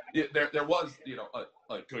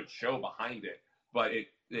a good show behind it, but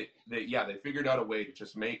they figured out a way to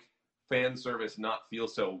just make fan service not feel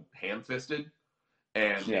so ham-fisted,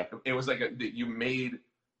 and Yeah. it was like you made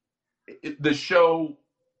the show.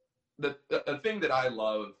 The thing that I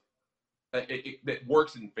love that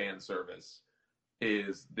works in fan service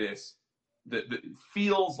is this that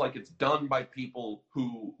feels like it's done by people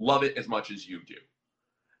who love it as much as you do,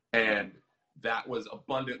 and that was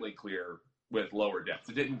abundantly clear with Lower Decks.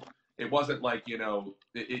 It wasn't like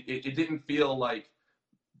it didn't feel like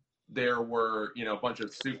there were a bunch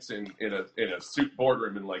of suits in a suit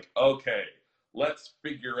boardroom and like, okay, let's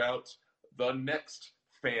figure out the next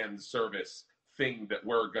fan service thing that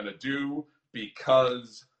we're gonna do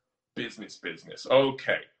because business.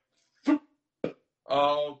 Okay,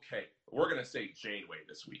 we're gonna say Janeway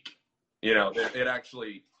this week. It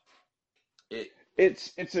actually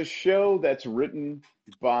It's a show that's written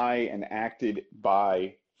by and acted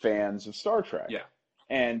by fans of Star Trek. Yeah.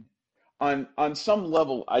 And on some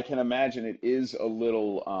level, I can imagine it is a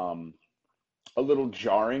little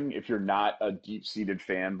jarring if you're not a deep-seated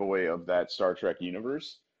fanboy of that Star Trek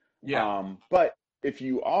universe. Yeah. But if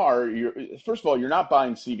you are, first of all, you're not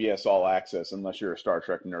buying CBS All Access unless you're a Star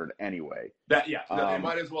Trek nerd anyway. No, they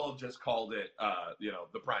might as well have just called it,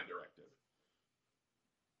 the Prime Directive.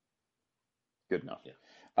 Good enough. Yeah.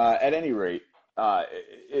 At any rate,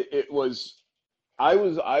 it was. I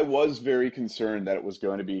was very concerned that it was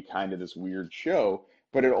going to be kind of this weird show,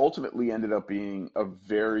 but it ultimately ended up being a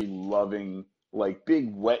very loving, like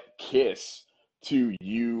big wet kiss to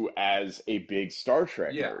you as a big Star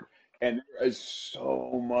Trek nerd. And there is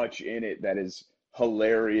so much in it that is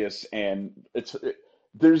hilarious, and I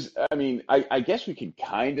guess we can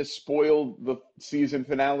kind of spoil the season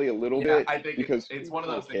finale a little bit. I think because it's one of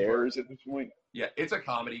those things cares at this point. Yeah, it's a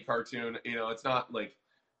comedy cartoon. It's not like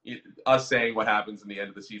us saying what happens in the end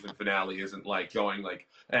of the season finale isn't like going like,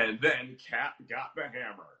 and then Cat got the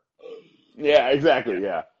hammer. Yeah, exactly.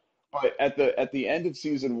 Yeah. But at the end of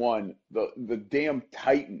season 1, the damn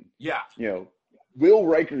Titan, Will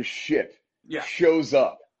Riker's ship shows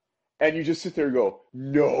up, and you just sit there and go,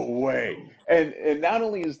 no way. And not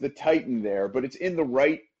only is the Titan there, but it's in the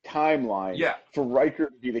right timeline for Riker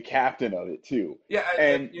to be the captain of it too. Yeah,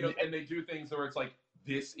 and they do things where it's like,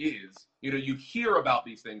 this is, you hear about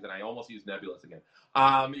these things, and I almost use Nebulous again.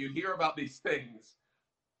 You hear about these things.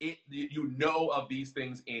 Of these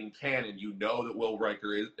things in canon. You know that Will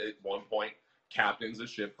Riker is at one point captains a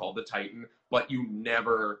ship called the Titan, but you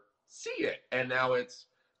never see it. And now I'm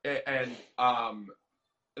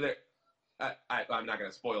not going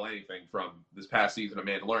to spoil anything from this past season of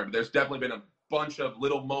Mandalorian, but there's definitely been a bunch of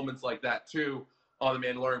little moments like that too on the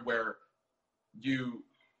Mandalorian where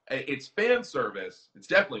it's fan service. It's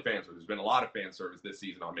definitely fan service. There's been a lot of fan service this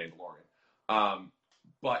season on Mandalorian,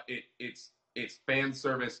 but it's fan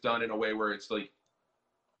service done in a way where it's like,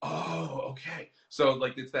 oh, okay. So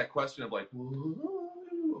like it's that question of like, well,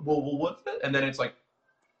 what's that? And then it's like,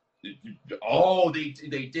 oh, they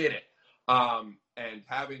did it. And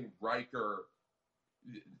having Riker,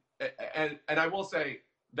 and I will say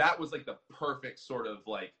that was like the perfect sort of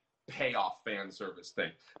like payoff fan service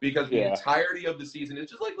thing, because the entirety of the season is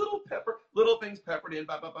just like little things peppered in,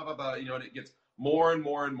 and it gets more and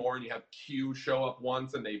more and more, and you have Q show up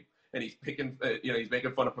once, and he's picking, he's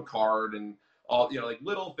making fun of Picard and all, like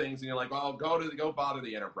little things, and you're like, oh, go bother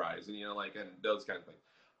the Enterprise, and and those kind of things,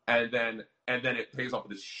 and then it pays off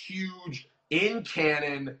with this huge in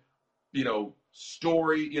canon,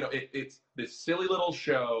 story. It's this silly little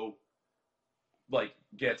show, like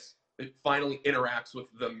it finally interacts with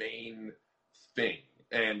the main thing,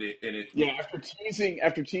 and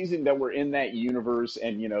after teasing that we're in that universe,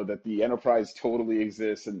 and that the Enterprise totally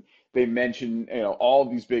exists, and they mention all of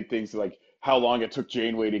these big things like how long it took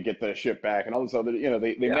Janeway to get the ship back and all this other,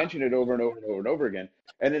 they mention it over and over and over and over again,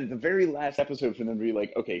 and then at the very last episode for them to be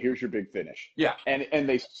like, okay, here's your big finish, and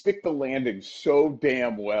they stick the landing so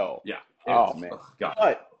damn well. Oh man.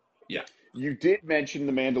 But you did mention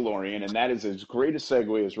The Mandalorian, and that is as great a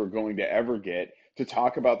segue as we're going to ever get to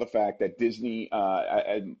talk about the fact that Disney,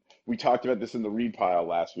 and we talked about this in the read pile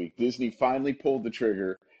last week, Disney finally pulled the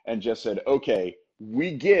trigger and just said, okay,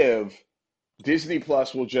 Disney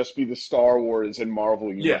Plus will just be the Star Wars and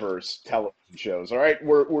Marvel Universe television shows. All right,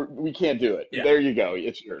 we can't do it. There you go,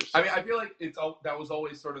 it's yours. I mean, I feel like that was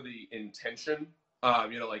always sort of the intention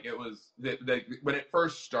Like it was when it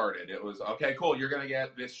first started, it was okay, cool. You're gonna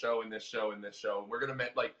get this show and this show and this show. We're gonna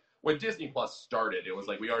make like when Disney Plus started, it was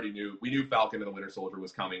like we knew Falcon and the Winter Soldier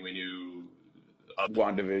was coming. We knew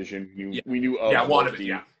WandaVision. yeah, We knew of yeah, WandaVision. Loki.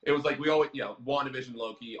 Yeah, it was like we always WandaVision,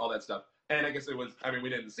 Loki, all that stuff. And I guess it was. I mean, we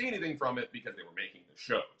didn't see anything from it because they were making the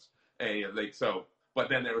shows, and like so. But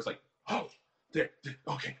then there was like, oh,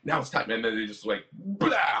 okay, now it's time, and then they just like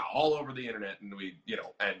blah, all over the internet, and we,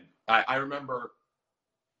 and I remember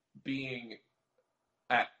being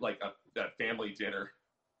at like a family dinner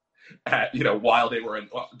at while they were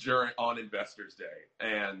on Investors Day,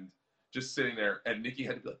 and just sitting there, and Nikki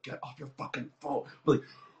had to be like, get off your fucking phone, like,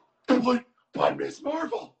 but Miss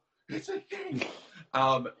Marvel, it's a thing.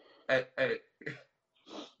 I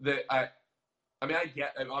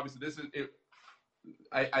get, obviously this is it.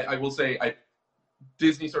 I will say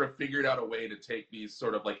Disney sort of figured out a way to take these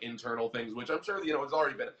sort of like internal things, which I'm sure it's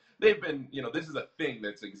already been. They've been this is a thing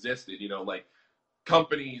that's existed. Like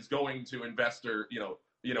companies going to investor,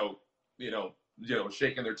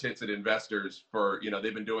 shaking their tits at investors for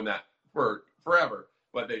they've been doing that for forever.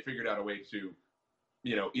 But they figured out a way to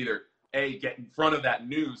either get in front of that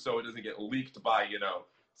news so it doesn't get leaked by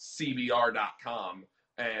CBR.com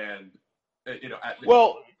and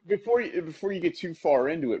well, before you get too far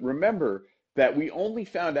into it, remember that we only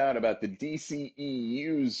found out about the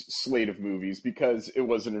DCEU's slate of movies because it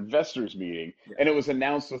was an investors meeting, and it was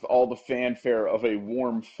announced with all the fanfare of a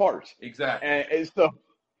warm fart. Exactly. And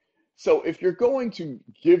so if you're going to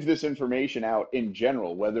give this information out in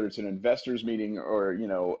general, whether it's an investors meeting or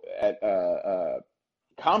at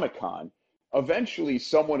Comic-Con, eventually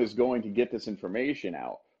someone is going to get this information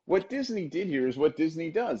out. What Disney did here is what Disney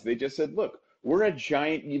does. They just said, look, we're a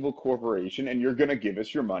giant evil corporation, and you're going to give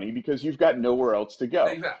us your money because you've got nowhere else to go.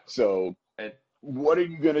 Exactly. So what are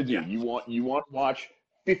you going to do? Yeah. You want to watch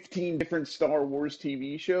 15 different Star Wars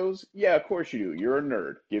TV shows? Yeah, of course you do. You're a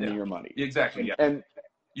nerd. Give me your money. Exactly. Yeah. And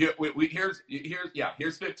here's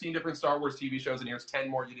 15 different Star Wars TV shows, and here's 10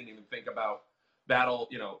 more you didn't even think about. That'll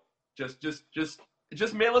just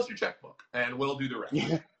mail us your checkbook, and we'll do the rest.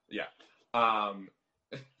 Yeah.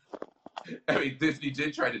 I mean, Disney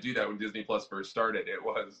did try to do that when Disney Plus first started. It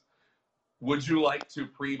was, would you like to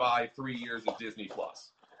pre-buy 3 years of Disney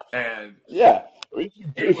Plus? And if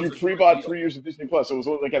you pre-bought 3 years of Disney Plus, it was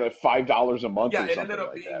like at $5 a month. Yeah, or it something ended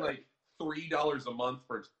up like being that. like $3 a month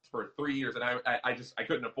for 3 years, and I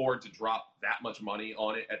couldn't afford to drop that much money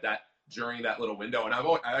on it during that little window. And I've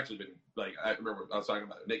actually been like, I remember I was talking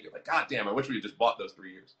about it, Nick, like, God damn, I wish we had just bought those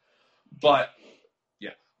 3 years. But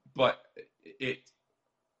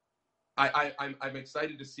I'm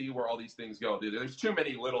excited to see where all these things go. There's too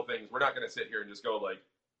many little things. We're not going to sit here and just go like,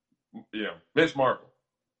 Miss Marvel,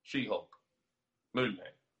 She-Hulk, Moon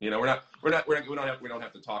Knight. We don't have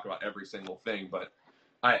to talk about every single thing, but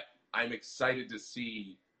I'm excited to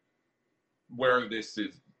see where this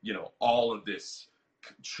is. All of this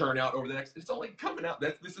churn out over the next. It's only coming out.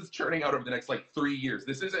 This is churning out over the next like 3 years.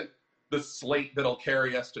 This isn't the slate that'll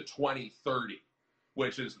carry us to 2030.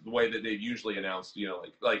 Which is the way that they've usually announced,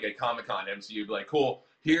 like at Comic-Con, MCU, like, cool,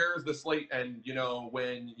 here's the slate, and,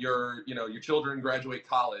 when your children graduate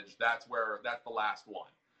college, that's the last one.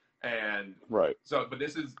 And right. So, but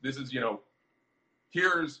this is,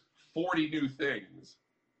 here's 40 new things.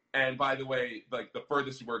 And by the way, like the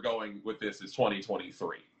furthest we're going with this is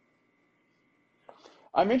 2023.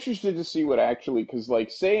 I'm interested to see what actually, because like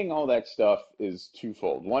saying all that stuff is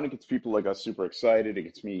twofold. One, it gets people like us super excited. It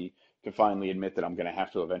gets me to finally admit that I'm going to have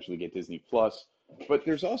to eventually get Disney Plus. But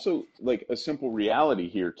there's also like a simple reality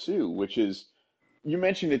here too, which is you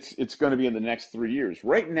mentioned it's going to be in the next 3 years.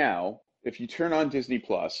 Right now, if you turn on Disney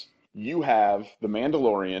Plus, you have The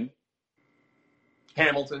Mandalorian,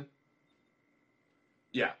 Hamilton.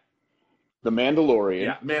 Yeah. The Mandalorian.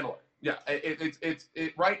 Yeah, Mandalorian. Yeah, it's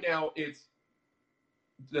right now. It's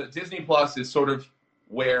the Disney Plus is sort of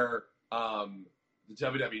where the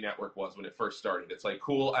WWE Network was when it first started. It's like,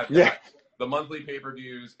 cool, I've got the monthly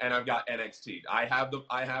pay-per-views and I've got NXT. I have the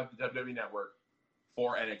WWE Network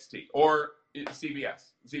for NXT or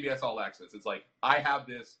CBS All Access. It's like, I have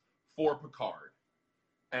this for Picard,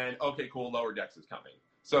 and okay, cool, Lower Decks is coming.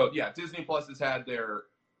 So yeah, Disney Plus has had their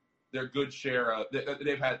good share of.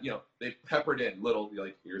 They've had they've peppered in little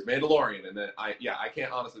like, here's Mandalorian, and then I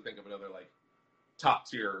can't honestly think of another like top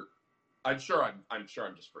tier. I'm sure I'm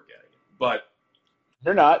just forgetting it, but.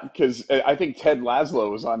 You're not, because I think Ted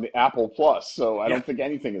Lasso is on the Apple Plus, so I don't think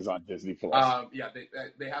anything is on Disney Plus.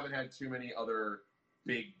 They haven't had too many other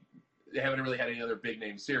big. They haven't really had any other big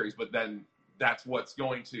name series, but then that's what's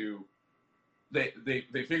going to. They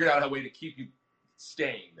figured out a way to keep you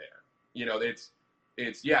staying there.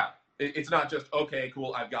 it's not just, okay,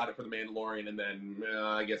 cool, I've got it for The Mandalorian, and then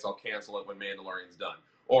I guess I'll cancel it when Mandalorian's done.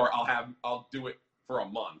 Or I'll do it for a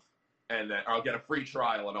month, and then I'll get a free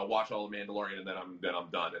trial, and I'll watch all The Mandalorian, and then I'm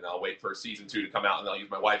done, and I'll wait for season 2 to come out, and I'll use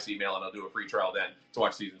my wife's email, and I'll do a free trial then to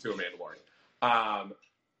watch season 2 of Mandalorian.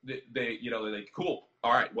 They're like, cool,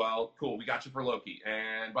 all right, well, cool, we got you for Loki,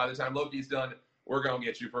 and by the time Loki's done, we're gonna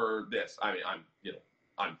get you for this. I mean,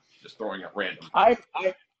 I'm just throwing out random.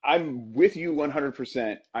 I'm with you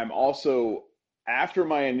 100%. I'm also, after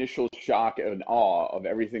my initial shock and awe of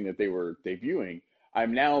everything that they were debuting,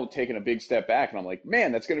 I'm now taking a big step back and I'm like,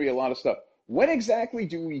 man, that's going to be a lot of stuff. When exactly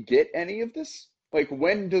do we get any of this? Like,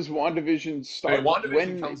 when does WandaVision start? I mean,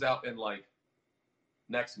 WandaVision comes out in like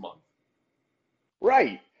next month.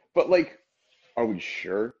 Right. But like, are we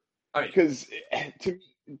sure? I mean, Because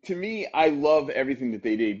to me, I love everything that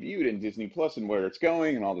they debuted in Disney Plus and where it's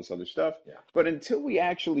going and all this other stuff. Yeah. But until we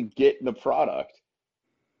actually get the product,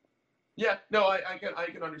 yeah, no, I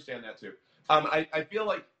can understand that too. I feel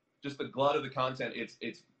like just the glut of the content,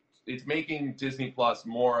 it's making Disney Plus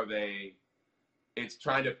more of a, it's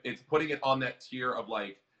putting it on that tier of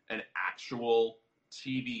like an actual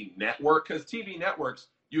TV network, because TV networks,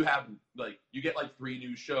 you get like 3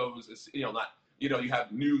 new shows, you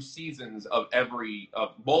have new seasons of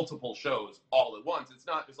multiple shows all at once. It's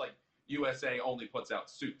not just like USA only puts out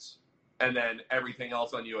Suits, and then everything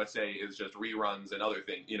else on USA is just reruns and other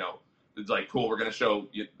things. It's like, cool, we're gonna show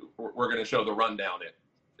the rundown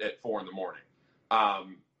at 4 in the morning. I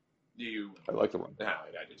like the rundown.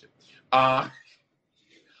 Yeah, I do too.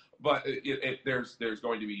 But there's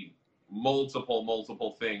going to be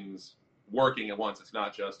multiple things working at once. It's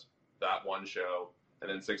not just that one show, and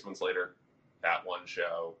then 6 months later, that one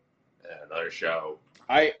show, and another show.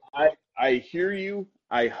 I hear you.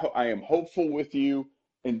 I am hopeful with you.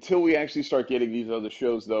 Until we actually start getting these other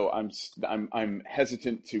shows, though, I'm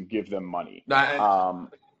hesitant to give them money. And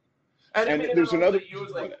there's another.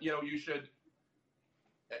 You should.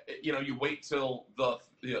 You wait till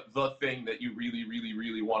the thing that you really, really,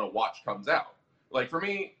 really want to watch comes out. Like for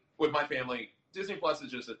me, with my family, Disney Plus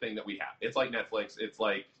is just a thing that we have. It's like Netflix. It's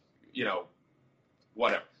like,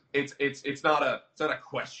 whatever. It's not a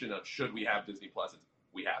question of should we have Disney Plus.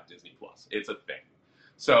 We have Disney Plus. It's a thing.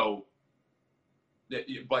 So,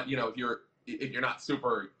 but if you're not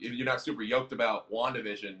super yoked about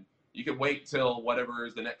WandaVision, you can wait till whatever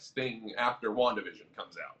is the next thing after WandaVision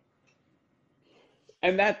comes out.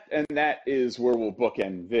 And that is where we'll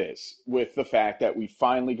bookend this, with the fact that we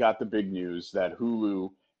finally got the big news that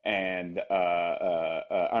Hulu and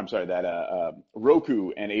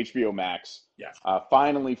Roku and HBO Max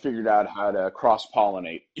finally figured out how to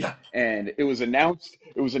cross-pollinate. Yeah. And it was announced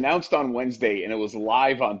on Wednesday and it was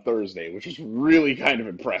live on Thursday, which is really kind of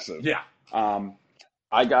impressive. Yeah.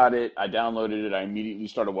 I got it. I downloaded it. I immediately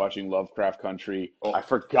started watching Lovecraft Country. Oh. I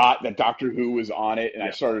forgot that Doctor Who was on it, and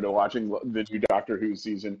I started watching the new Doctor Who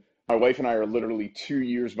season. My wife and I are literally 2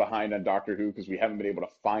 years behind on Doctor Who because we haven't been able to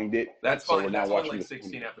find it. That's funny. That's only like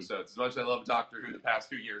 16 episodes. As much as I love Doctor Who the past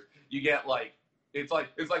 2 years, you get like it's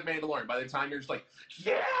like Mandalorian. By the time you're just like,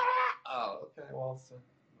 yeah. Oh, okay. Well,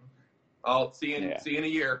 I'll see you in a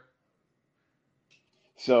year.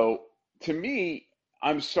 So to me,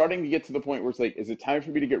 I'm starting to get to the point where it's like, is it time for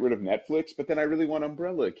me to get rid of Netflix? But then I really want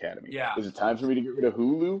Umbrella Academy. Yeah. Is it time for me to get rid of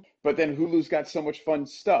Hulu? But then Hulu's got so much fun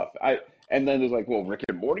stuff. And then there's like, well, Rick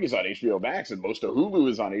and Morty is on HBO Max, and most of Hulu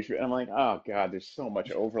is on HBO. And I'm like, oh god, there's so much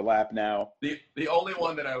overlap now. The only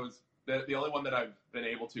one that I've been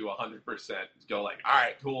able to 100% go like, all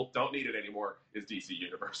right, cool, don't need it anymore, is DC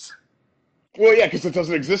Universe. Well, yeah, because it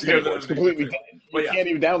doesn't exist anymore. It's completely dead. You can't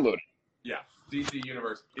even download it. Yeah, DC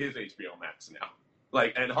Universe is HBO Max now.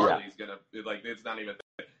 Like, and Harley's gonna it's not even.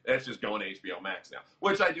 It's just going to HBO Max now,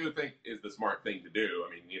 which I do think is the smart thing to do.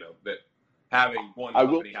 I mean, that having one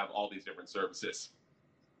company have all these different services.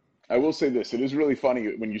 I will say this: it is really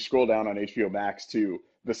funny when you scroll down on HBO Max to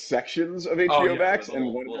the sections of HBO Max, and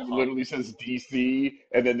one of them literally says DC,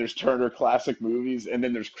 and then there's Turner Classic Movies, and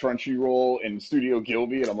then there's Crunchyroll and Studio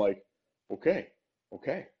Gilby, and I'm like, okay,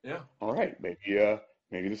 yeah, all right,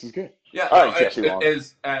 maybe this is good. Yeah, all right, Jesse Long.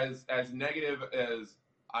 As negative as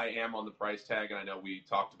I am on the price tag, and I know we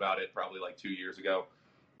talked about it probably like 2 years ago,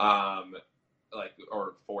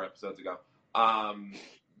 or 4 episodes ago.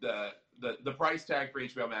 The price tag for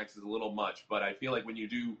HBO Max is a little much, but I feel like when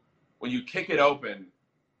you kick it open,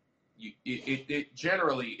 it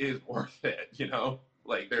generally is worth it.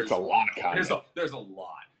 Like there's a lot of content. There's a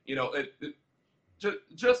lot.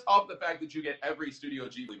 Just off the fact that you get every Studio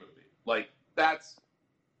Ghibli movie, like that's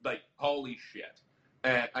like holy shit.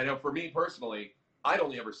 And I know for me personally, I'd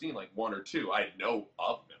only ever seen like 1 or 2. I know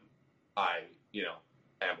of them.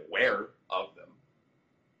 am aware of them.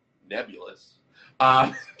 Nebulous.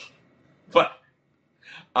 Uh, but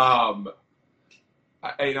I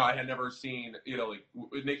had never seen, like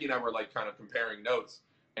Nikki and I were like kind of comparing notes,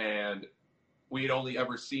 and we had only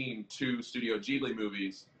ever seen 2 Studio Ghibli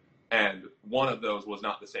movies, and one of those was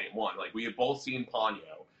not the same one. Like we had both seen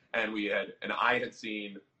Ponyo, and I had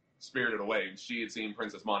seen Spirited Away, and she had seen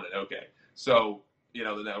Princess Mononoke. So then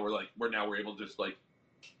we're able to just like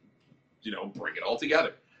bring it all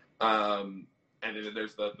together. And then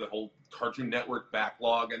there's the whole Cartoon Network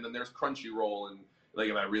backlog, and then there's Crunchyroll, and like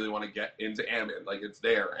if I really want to get into anime, like it's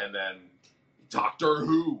there. And then Doctor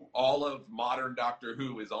Who, all of modern Doctor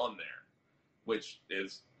Who is on there, which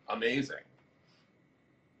is amazing.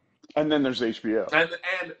 And then there's HBO.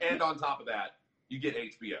 And on top of that, you get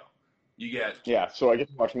HBO. You get so I get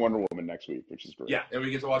to watch Wonder Woman next week, which is great. Yeah, and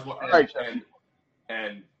we get to watch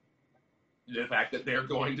and the fact that they're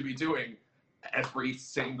going to be doing every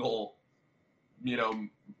single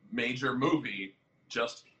major movie,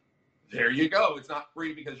 just there you go. It's not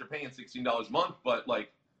free because you're paying $16 a month, but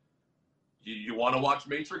like you want to watch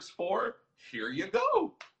Matrix 4? Here you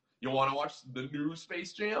go. You want to watch the new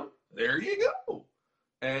Space Jam? There you go.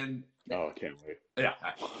 And I can't wait. Yeah,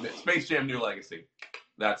 Space Jam New Legacy.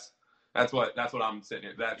 That's what I'm sitting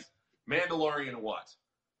here. That's Mandalorian what?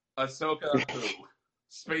 Ahsoka who?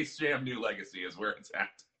 Space Jam New Legacy is where it's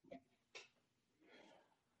at.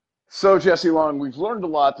 So, Jesse Long, we've learned a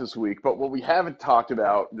lot this week, but what we haven't talked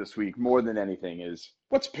about this week more than anything is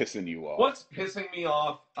what's pissing you off? What's pissing me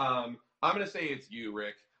off? I'm going to say it's you,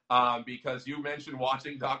 Rick, because you mentioned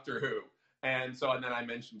watching Doctor Who. And then I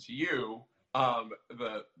mentioned to you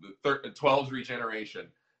the 12's Regeneration.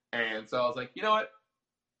 And so I was like, you know what?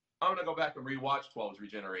 I'm going to go back and rewatch 12's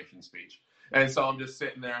Regeneration speech. And so I'm just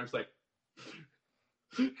sitting there. I'm just like...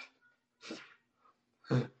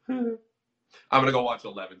 I'm going to go watch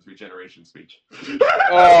 11's Regeneration speech.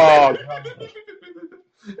 Oh,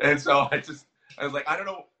 and so I was like, I don't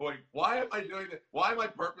know, why am I doing that? Why am I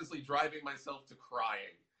purposely driving myself to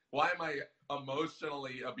crying? Why am I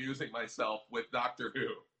emotionally abusing myself with Doctor Who?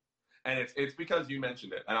 And it's because you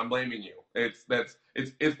mentioned it, and I'm blaming you. It's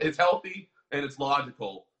healthy and it's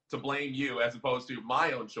logical to blame you as opposed to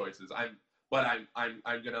my own choices. I'm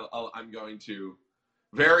going to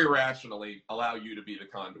very rationally allow you to be the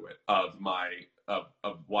conduit of why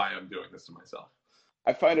I'm doing this to myself.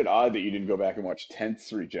 I find it odd that you didn't go back and watch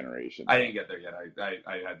 10th Regeneration. I didn't get there yet.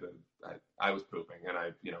 I was pooping, and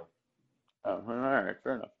Oh, all right,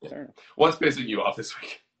 fair enough. What's pissing you off this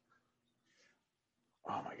week?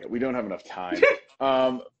 Oh my God, we don't have enough time.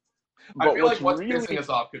 I feel like what's pissing us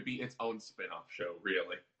off could be its own spin-off show,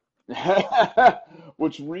 really.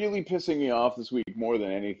 What's really pissing me off this week more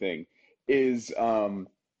than anything is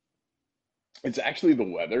it's actually the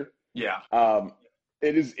weather. Yeah.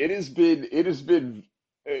 It has been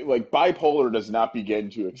like bipolar does not begin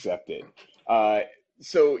to accept it.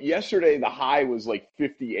 So yesterday the high was like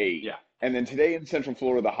 58. Yeah. And then today in Central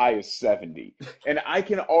Florida the high is 70. And I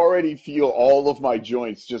can already feel all of my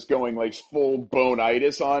joints just going like full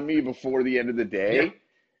bonitis on me before the end of the day. Yeah.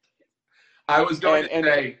 I was going to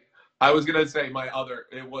say it was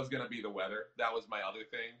going to be the weather. That was my other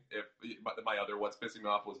thing. My other what's pissing me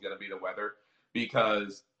off was going to be the weather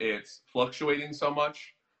because it's fluctuating so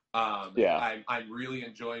much. I'm really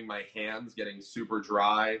enjoying my hands getting super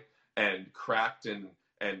dry and cracked and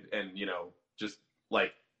just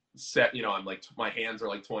like set. I'm like my hands are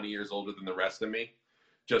like 20 years older than the rest of me,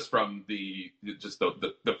 just from the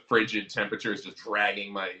frigid temperatures just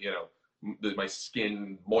dragging my my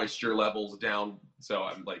skin moisture levels down. So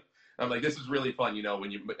I'm like, this is really fun,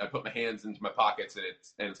 when I put my hands into my pockets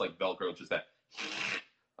and it's like Velcro, just that.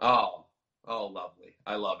 Oh, lovely.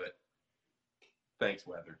 I love it. Thanks,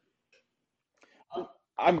 weather.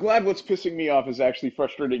 I'm glad what's pissing me off is actually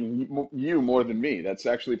frustrating you more than me. That's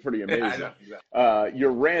actually pretty amazing. Exactly.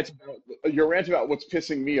 Your rant about what's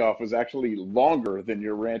pissing me off was actually longer than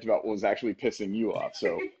your rant about what was actually pissing you off.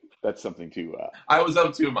 So that's something to. I was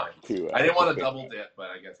of two minds. I didn't want to double dip,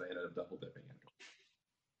 but I guess I ended up double dipping.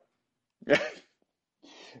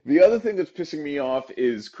 The other thing that's pissing me off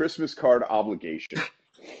is Christmas card obligation.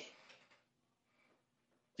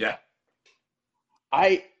 Yeah.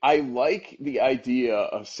 I like the idea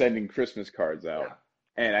of sending Christmas cards out,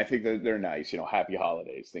 and I think that they're nice, happy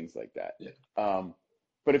holidays, things like that. Yeah.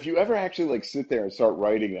 But if you ever actually like sit there and start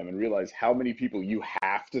writing them and realize how many people you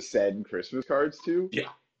have to send Christmas cards to,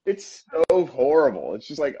 It's so horrible. It's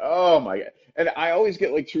just like, oh my God. And I always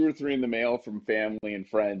get like two or three in the mail from family and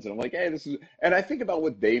friends, and I'm like, hey, this is, and I think about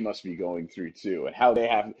what they must be going through too, and how they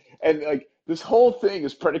have, and like this whole thing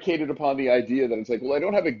is predicated upon the idea that it's like, well, I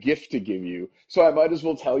don't have a gift to give you, so I might as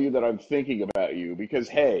well tell you that I'm thinking about you because,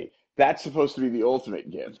 hey, that's supposed to be the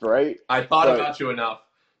ultimate gift, right? I thought But about you enough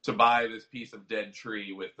to buy this piece of dead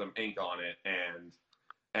tree with some ink on it, and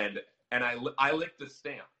I licked the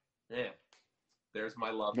stamp. Yeah, there's my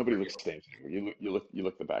love nobody for you. looks stamps anymore. You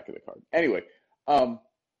look the back of the card. Anyway, um,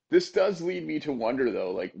 this does lead me to wonder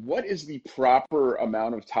though, like, what is the proper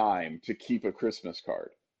amount of time to keep a Christmas card?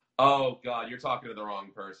 Oh God, you're talking to the wrong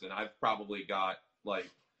person. I've probably got like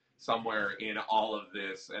somewhere in all of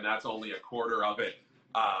this, and that's only a quarter of it.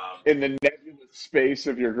 Um, In the nebulous space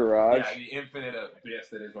of your garage? yeah, the infinite abyss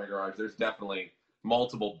that is my garage. There's definitely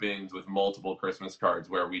multiple bins with multiple Christmas cards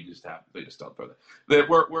where we just don't throw them.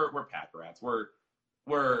 We're pack rats. We're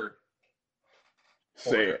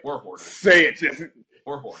Say it. we're hoarders. Say it, Jesse.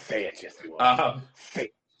 We're hoarders. Say it, Jesse Long. Say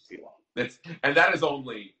it, Jesse Long. And that is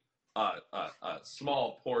only a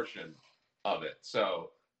small portion of it.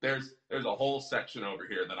 So there's a whole section over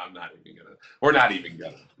here that we're not even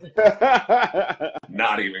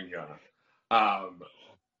gonna.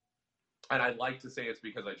 And I'd like to say it's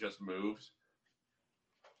because I just moved.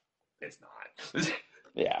 It's not.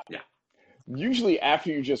 Yeah. Yeah. Usually after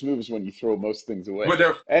you just move is when you throw most things away. We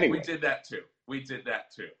Anyway, did that too.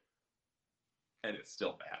 And it's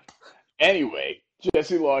still bad. anyway,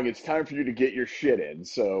 Jesse Long, it's time for you to get your shit in.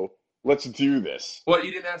 So let's do this. Well,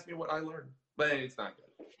 you didn't ask me what I learned, but it's not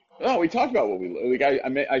good. No, we talked about what we like.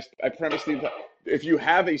 I premised the entire. If you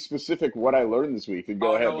have a specific what I learned this week, then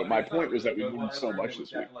go ahead. No, But my it's not point was really that we good. learned What I so learned, much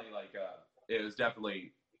this week. it was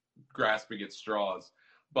definitely grasping at straws.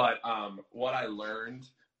 But what I learned,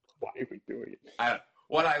 Why are we doing it?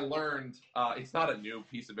 it's not a new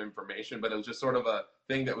piece of information, but it was just sort of a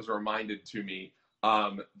thing that was reminded to me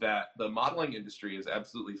that the modeling industry is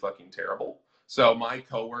absolutely fucking terrible. So my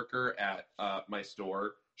coworker at my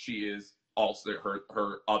store, she is also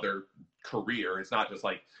her other career. It's not just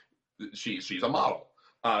like she's a model.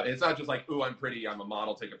 It's not just like, ooh, I'm pretty, I'm a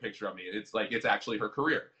model, take a picture of me. It's like it's actually her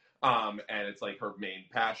career, and it's like her main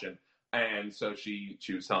passion. And so she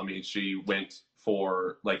was telling me she went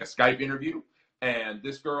for like a Skype interview, and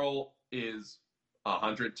this girl is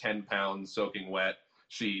 110 pounds soaking wet.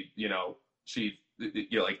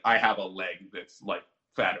 Like I have a leg that's like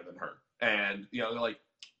fatter than her, and they're like,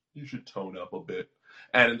 you should tone up a bit,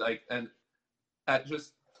 and like and at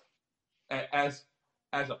just as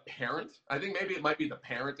a parent, I think maybe it might be the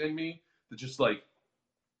parent in me that just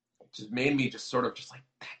made me just sort of just like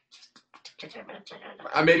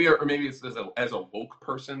maybe it's as a woke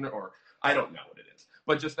person, or I don't know what it is,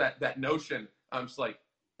 but just that notion. I'm just like,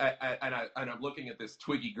 and I'm looking at this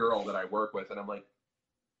twiggy girl that I work with, and I'm like,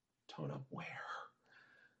 tone up where?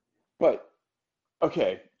 But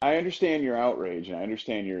okay, I understand your outrage, and I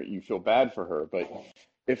understand you feel bad for her. But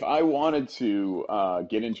if I wanted to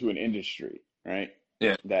get into an industry, right,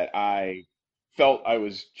 Yeah, that I felt I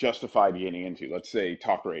was justified getting into, let's say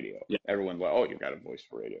talk radio. yeah, Everyone's like, "Oh, you got a voice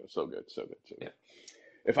for radio. So good, so good, so yeah.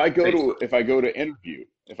 good." Facebook. If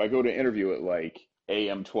I go to interview at like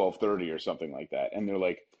AM 12:30 or something like that, and they're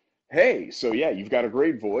like, "Hey, so yeah, you've got a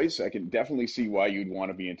great voice. I can definitely see why you'd want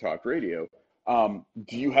to be in talk radio.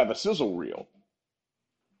 Do you have a sizzle reel?"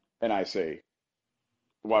 And I say,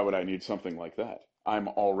 "Why would I need something like that? I'm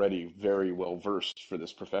already very well versed for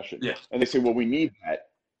this profession." Yeah. And they say, "Well, we need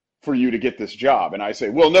that for you to get this job." And I say,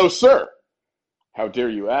 "Well, no, sir. How dare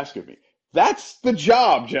you ask of me?" That's the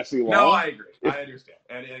job, Jesse No, Long. I agree. If I understand.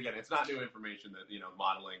 And again, it's not new information that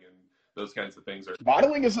modeling and those kinds of things are.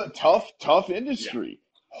 modeling is a tough Yeah, industry,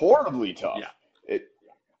 horribly tough. yeah, It,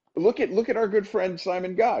 look at our good friend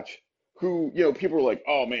Simon Gotch, who people were like,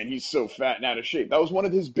 "Oh man, he's so fat and out of shape." That was one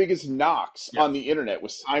of his biggest knocks yeah. on the internet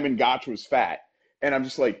was Simon Gotch was fat, and I'm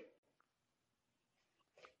just like,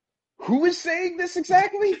 who is saying this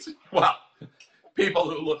exactly? Well, people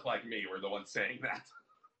who look like me were the ones saying that.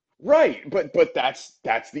 Right, but that's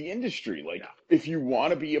the industry. Like, Yeah, if you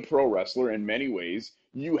want to be a pro wrestler, in many ways,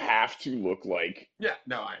 you have to look like yeah.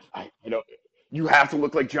 No, I, you know, you have to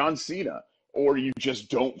look like John Cena, or you just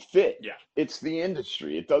don't fit. yeah, It's the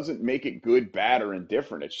industry. It doesn't make it good, bad, or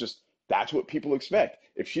indifferent. It's just that's what people expect.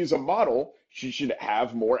 If she's a model, she should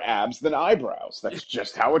have more abs than eyebrows. That's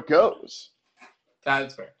just how it goes.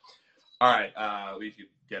 that's fair. All right, we should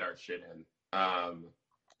get our shit in.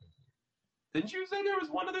 Didn't you say there was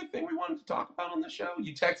one other thing we wanted to talk about on the show?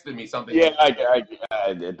 You texted me something. Yeah,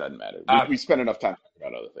 it doesn't matter. We spend enough time talking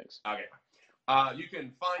about other things. Okay. You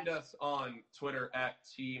can find us on Twitter at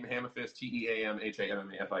Team Hammerfist,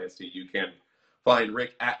 TeamHammafist. You can find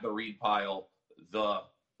Rick at the Read Pile, the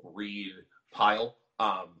Read Pile.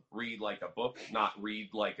 Read like a book, not read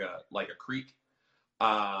like a creek.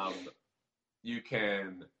 You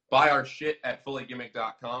can buy our shit at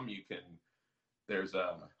fullygimmick.com.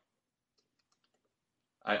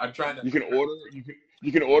 I'm trying to.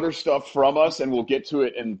 You can order stuff from us, and we'll get to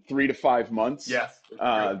it in 3 to 5 months. Yes.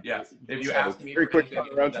 Yes. If you ask me very for quick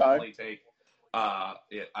anything, turnaround it'll definitely take.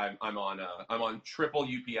 I'm on triple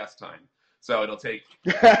UPS time, so it'll take.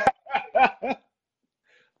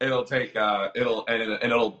 It'll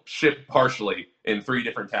ship partially in 3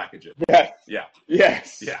 different packages. Yes. Yeah.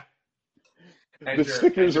 Yes. Yeah. The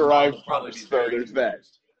stickers arrived first, so there's that.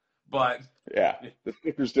 But yeah, the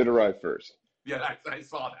stickers did arrive first. Yeah, I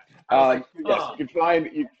saw that. I was like, yes, you can find.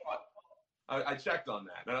 I checked on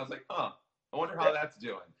that, and I was like, I wonder how that's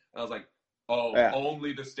doing. And I was like,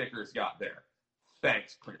 only the stickers got there.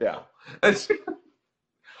 Thanks, Pringle. Yeah.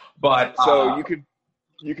 But so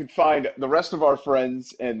you can find the rest of our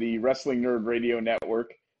friends and the Wrestling Nerd Radio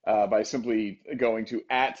Network by simply going to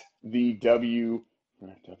WNRN.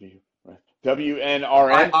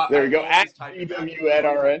 There you go. At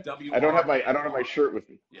WNRN. I don't have my shirt with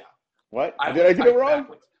me. Yeah. What? Did I get it wrong?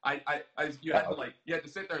 You had to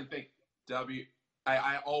sit there and think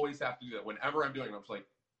I always have to do that whenever I'm doing it. I'm just like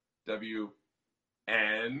WNRN.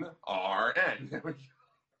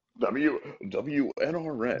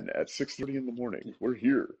 WNRN at 6:30 in the morning. We're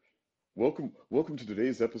here. Welcome to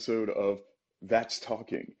today's episode of That's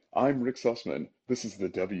Talking. I'm Rick Sussman. This is the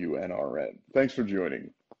WNRN. Thanks for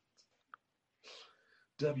joining.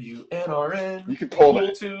 WNRN. You can pull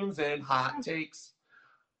cool tunes and hot takes.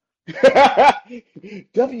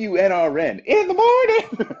 WNRN in the morning.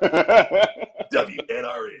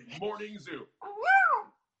 WNRN Morning Zoo.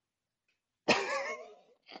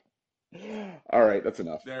 All right, that's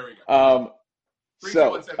enough. There we go.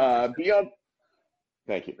 So beyond,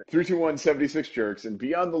 thank you. 321-76 Jerks, and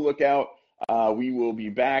be on the lookout. We will be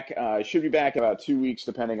back. Should be back in about 2 weeks,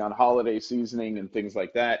 depending on holiday seasoning and things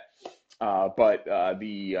like that. But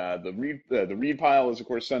the Read Pile is, of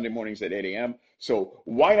course, Sunday mornings at 8 a.m. So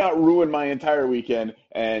why not ruin my entire weekend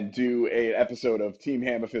and do an episode of Team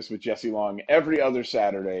Hammerfist with Jesse Long every other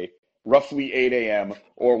Saturday, roughly 8 a.m.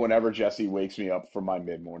 or whenever Jesse wakes me up from my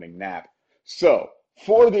mid-morning nap. So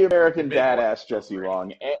for the American Dadass Jesse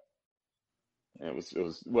Long,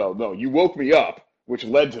 you woke me up, which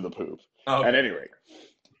led to the poop. Okay. At any rate,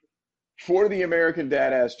 for the American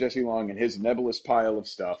Dadass Jesse Long and his nebulous pile of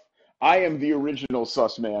stuff, I am the original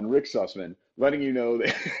Sussman, Rick Sussman, letting you know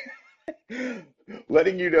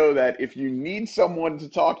that if you need someone to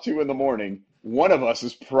talk to in the morning, one of us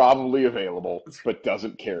is probably available, but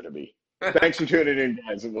doesn't care to be. Thanks for tuning in,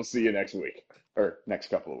 guys, and we'll see you next week, or next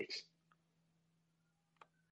couple of weeks.